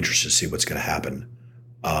really interested to see what's going to happen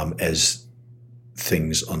as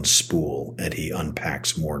things unspool and he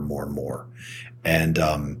unpacks more and more and more. And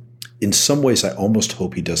in some ways, I almost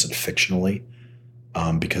hope he does it fictionally,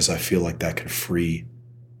 because I feel like that could free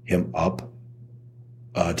him up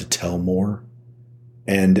to tell more.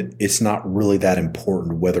 And it's not really that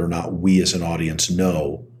important whether or not we as an audience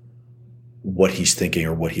know what he's thinking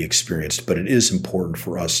or what he experienced, but it is important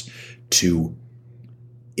for us to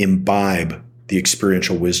imbibe the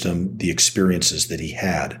experiential wisdom, the experiences that he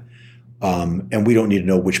had. And we don't need to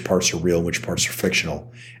know which parts are real and which parts are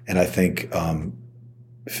fictional. And I think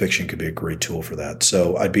fiction could be a great tool for that.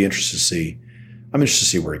 So I'm interested to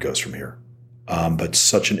see where he goes from here. But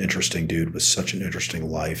such an interesting dude with such an interesting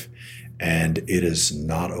life, and it is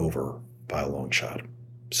not over by a long shot.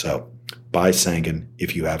 So buy Sangan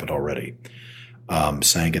if you haven't already.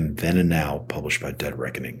 Sangan Then and Now, published by Dead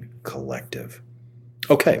Reckoning Collective.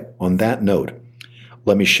 Okay, on that note,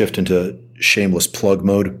 let me shift into shameless plug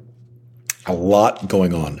mode. A lot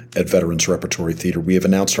going on at Veterans Repertory Theater. We have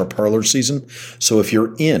announced our parlor season, so if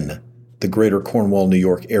you're in the greater Cornwall, New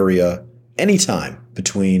York area anytime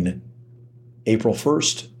between April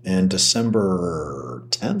 1st and December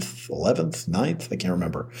 10th, 11th, 9th, I can't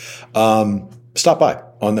remember, stop by.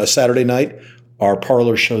 On a Saturday night, our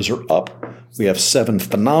parlor shows are up. We have 7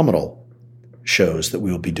 phenomenal shows that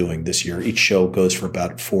we will be doing this year. Each show goes for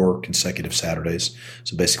about 4 consecutive Saturdays,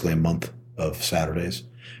 so basically a month of Saturdays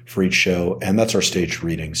for each show, and that's our staged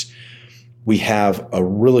readings. We have a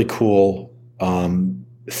really cool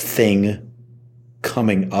thing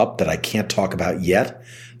coming up that I can't talk about yet,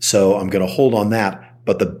 so I'm going to hold on that.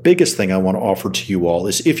 But the biggest thing I want to offer to you all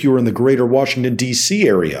is if you're in the greater Washington, D.C.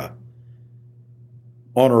 area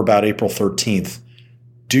on or about April 13th,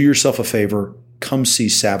 do yourself a favor, come see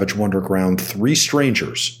Savage Wonderground 3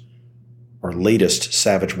 Strangers, our latest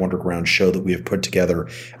Savage Wonderground show that we have put together,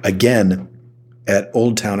 again, at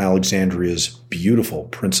Old Town Alexandria's beautiful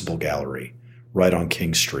Principal Gallery right on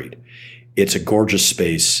King Street. It's a gorgeous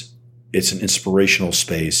space. It's an inspirational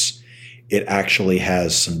space. It actually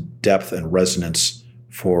has some depth and resonance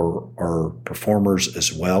for our performers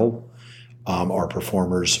as well. Our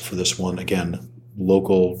performers for this one, again,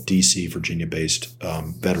 local DC, Virginia-based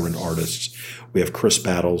veteran artists. We have Chris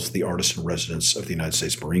Battles, the artist in residence of the United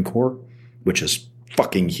States Marine Corps, which is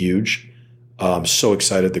fucking huge. I'm so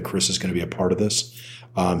excited that Chris is going to be a part of this.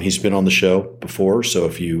 He's been on the show before, so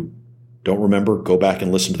if you don't remember, go back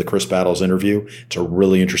and listen to the Chris Battles interview. It's a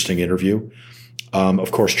really interesting interview.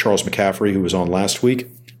 Of course, Charles McCaffrey, who was on last week,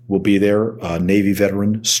 will be there, a Navy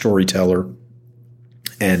veteran, storyteller,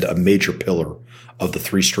 and a major pillar of the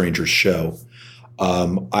 3 Strangers show.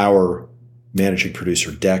 Our managing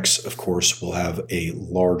producer, Dex, of course, will have a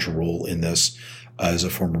large role in this as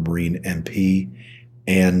a former Marine MP,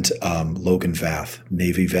 and Logan Vath,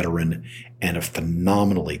 Navy veteran and a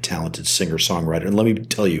phenomenally talented singer-songwriter. And let me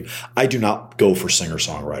tell you, I do not go for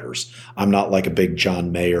singer-songwriters. I'm not like a big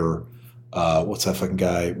John Mayer what's that fucking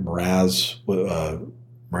guy? Mraz.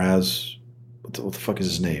 Mraz. What the fuck is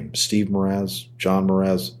his name? Steve Mraz? John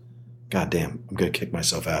Mraz? God damn, I'm going to kick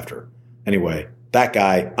myself after. Anyway, that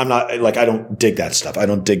guy, I'm not, like, I don't dig that stuff. I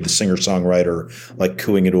don't dig the singer-songwriter, like,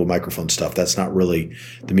 cooing into a microphone stuff. That's not really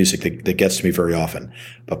the music that gets to me very often.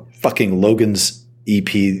 But fucking Logan's EP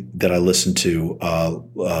that I listened to,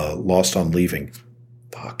 Lost on Leaving,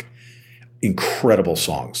 fuck. Incredible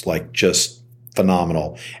songs, like, just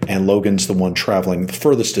phenomenal. And Logan's the one traveling the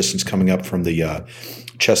furthest distance, coming up from the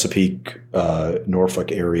Chesapeake,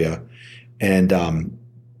 Norfolk area. And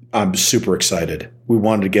I'm super excited. We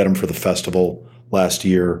wanted to get him for the festival last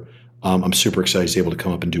year. I'm super excited he's able to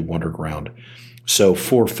come up and do Wonderground. So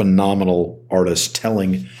 4 phenomenal artists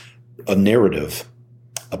telling a narrative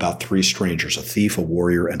about 3 strangers, a thief, a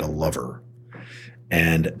warrior, and a lover.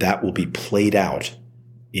 And that will be played out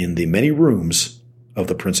in the many rooms of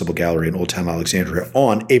the Principal Gallery in Old Town Alexandria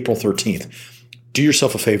on April 13th. Do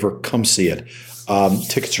yourself a favor, come see it.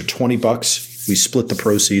 Tickets are $20. We split the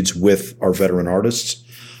proceeds with our veteran artists.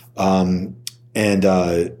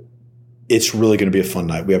 It's really going to be a fun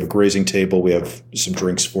night. We have a grazing table. We have some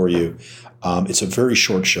drinks for you. It's a very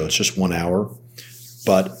short show. It's just 1 hour,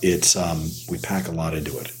 but it's, we pack a lot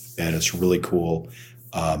into it, and it's really cool.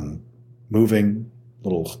 Moving, a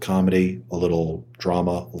little comedy, a little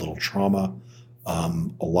drama, a little trauma, a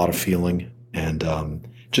lot of feeling, and,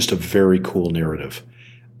 just a very cool narrative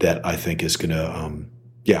that I think is going to,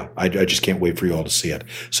 I just can't wait for you all to see it.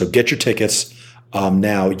 So get your tickets.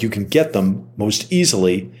 Now you can get them most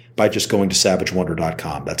easily by just going to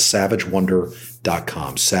savagewonder.com. That's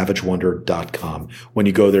savagewonder.com, savagewonder.com. When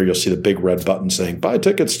you go there, you'll see the big red button saying buy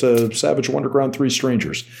tickets to Savage Wonderground 3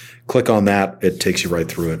 Strangers. Click on that. It takes you right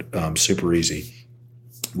through it. Super easy.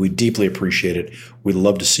 We deeply appreciate it. We'd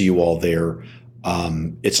love to see you all there.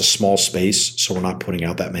 It's a small space, so we're not putting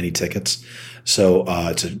out that many tickets. So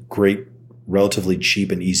it's a great, relatively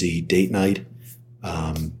cheap and easy date night.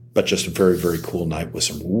 But just a very, very cool night with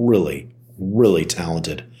some really, really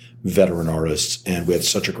talented veteran artists. And we had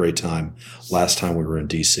such a great time last time we were in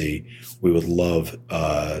DC. We would love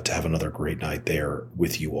to have another great night there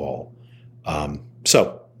with you all.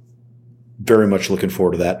 So very much looking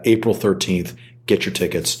forward to that. April 13th, get your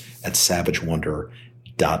tickets at savagewonder.com.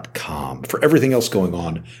 For everything else going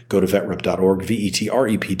on, go to vetrep.org,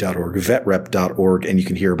 vetrep.org, vetrep.org, and you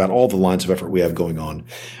can hear about all the lines of effort we have going on.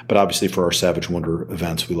 But obviously for our Savage Wonder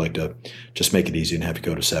events, we like to just make it easy and have you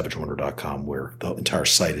go to savagewonder.com, where the entire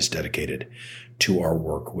site is dedicated to our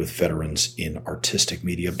work with veterans in artistic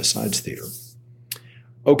media besides theater.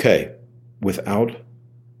 Okay,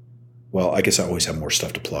 I guess I always have more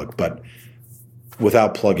stuff to plug, but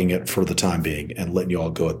without plugging it for the time being and letting you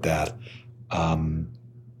all go at that,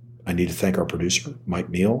 I need to thank our producer, Mike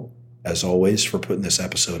Neal, as always, for putting this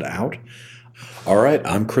episode out. All right,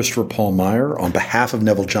 I'm Christopher Paul Meyer. On behalf of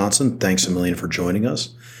Neville Johnson, thanks a million for joining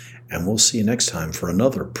us, and we'll see you next time for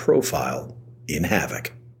another Profile in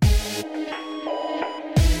Havoc.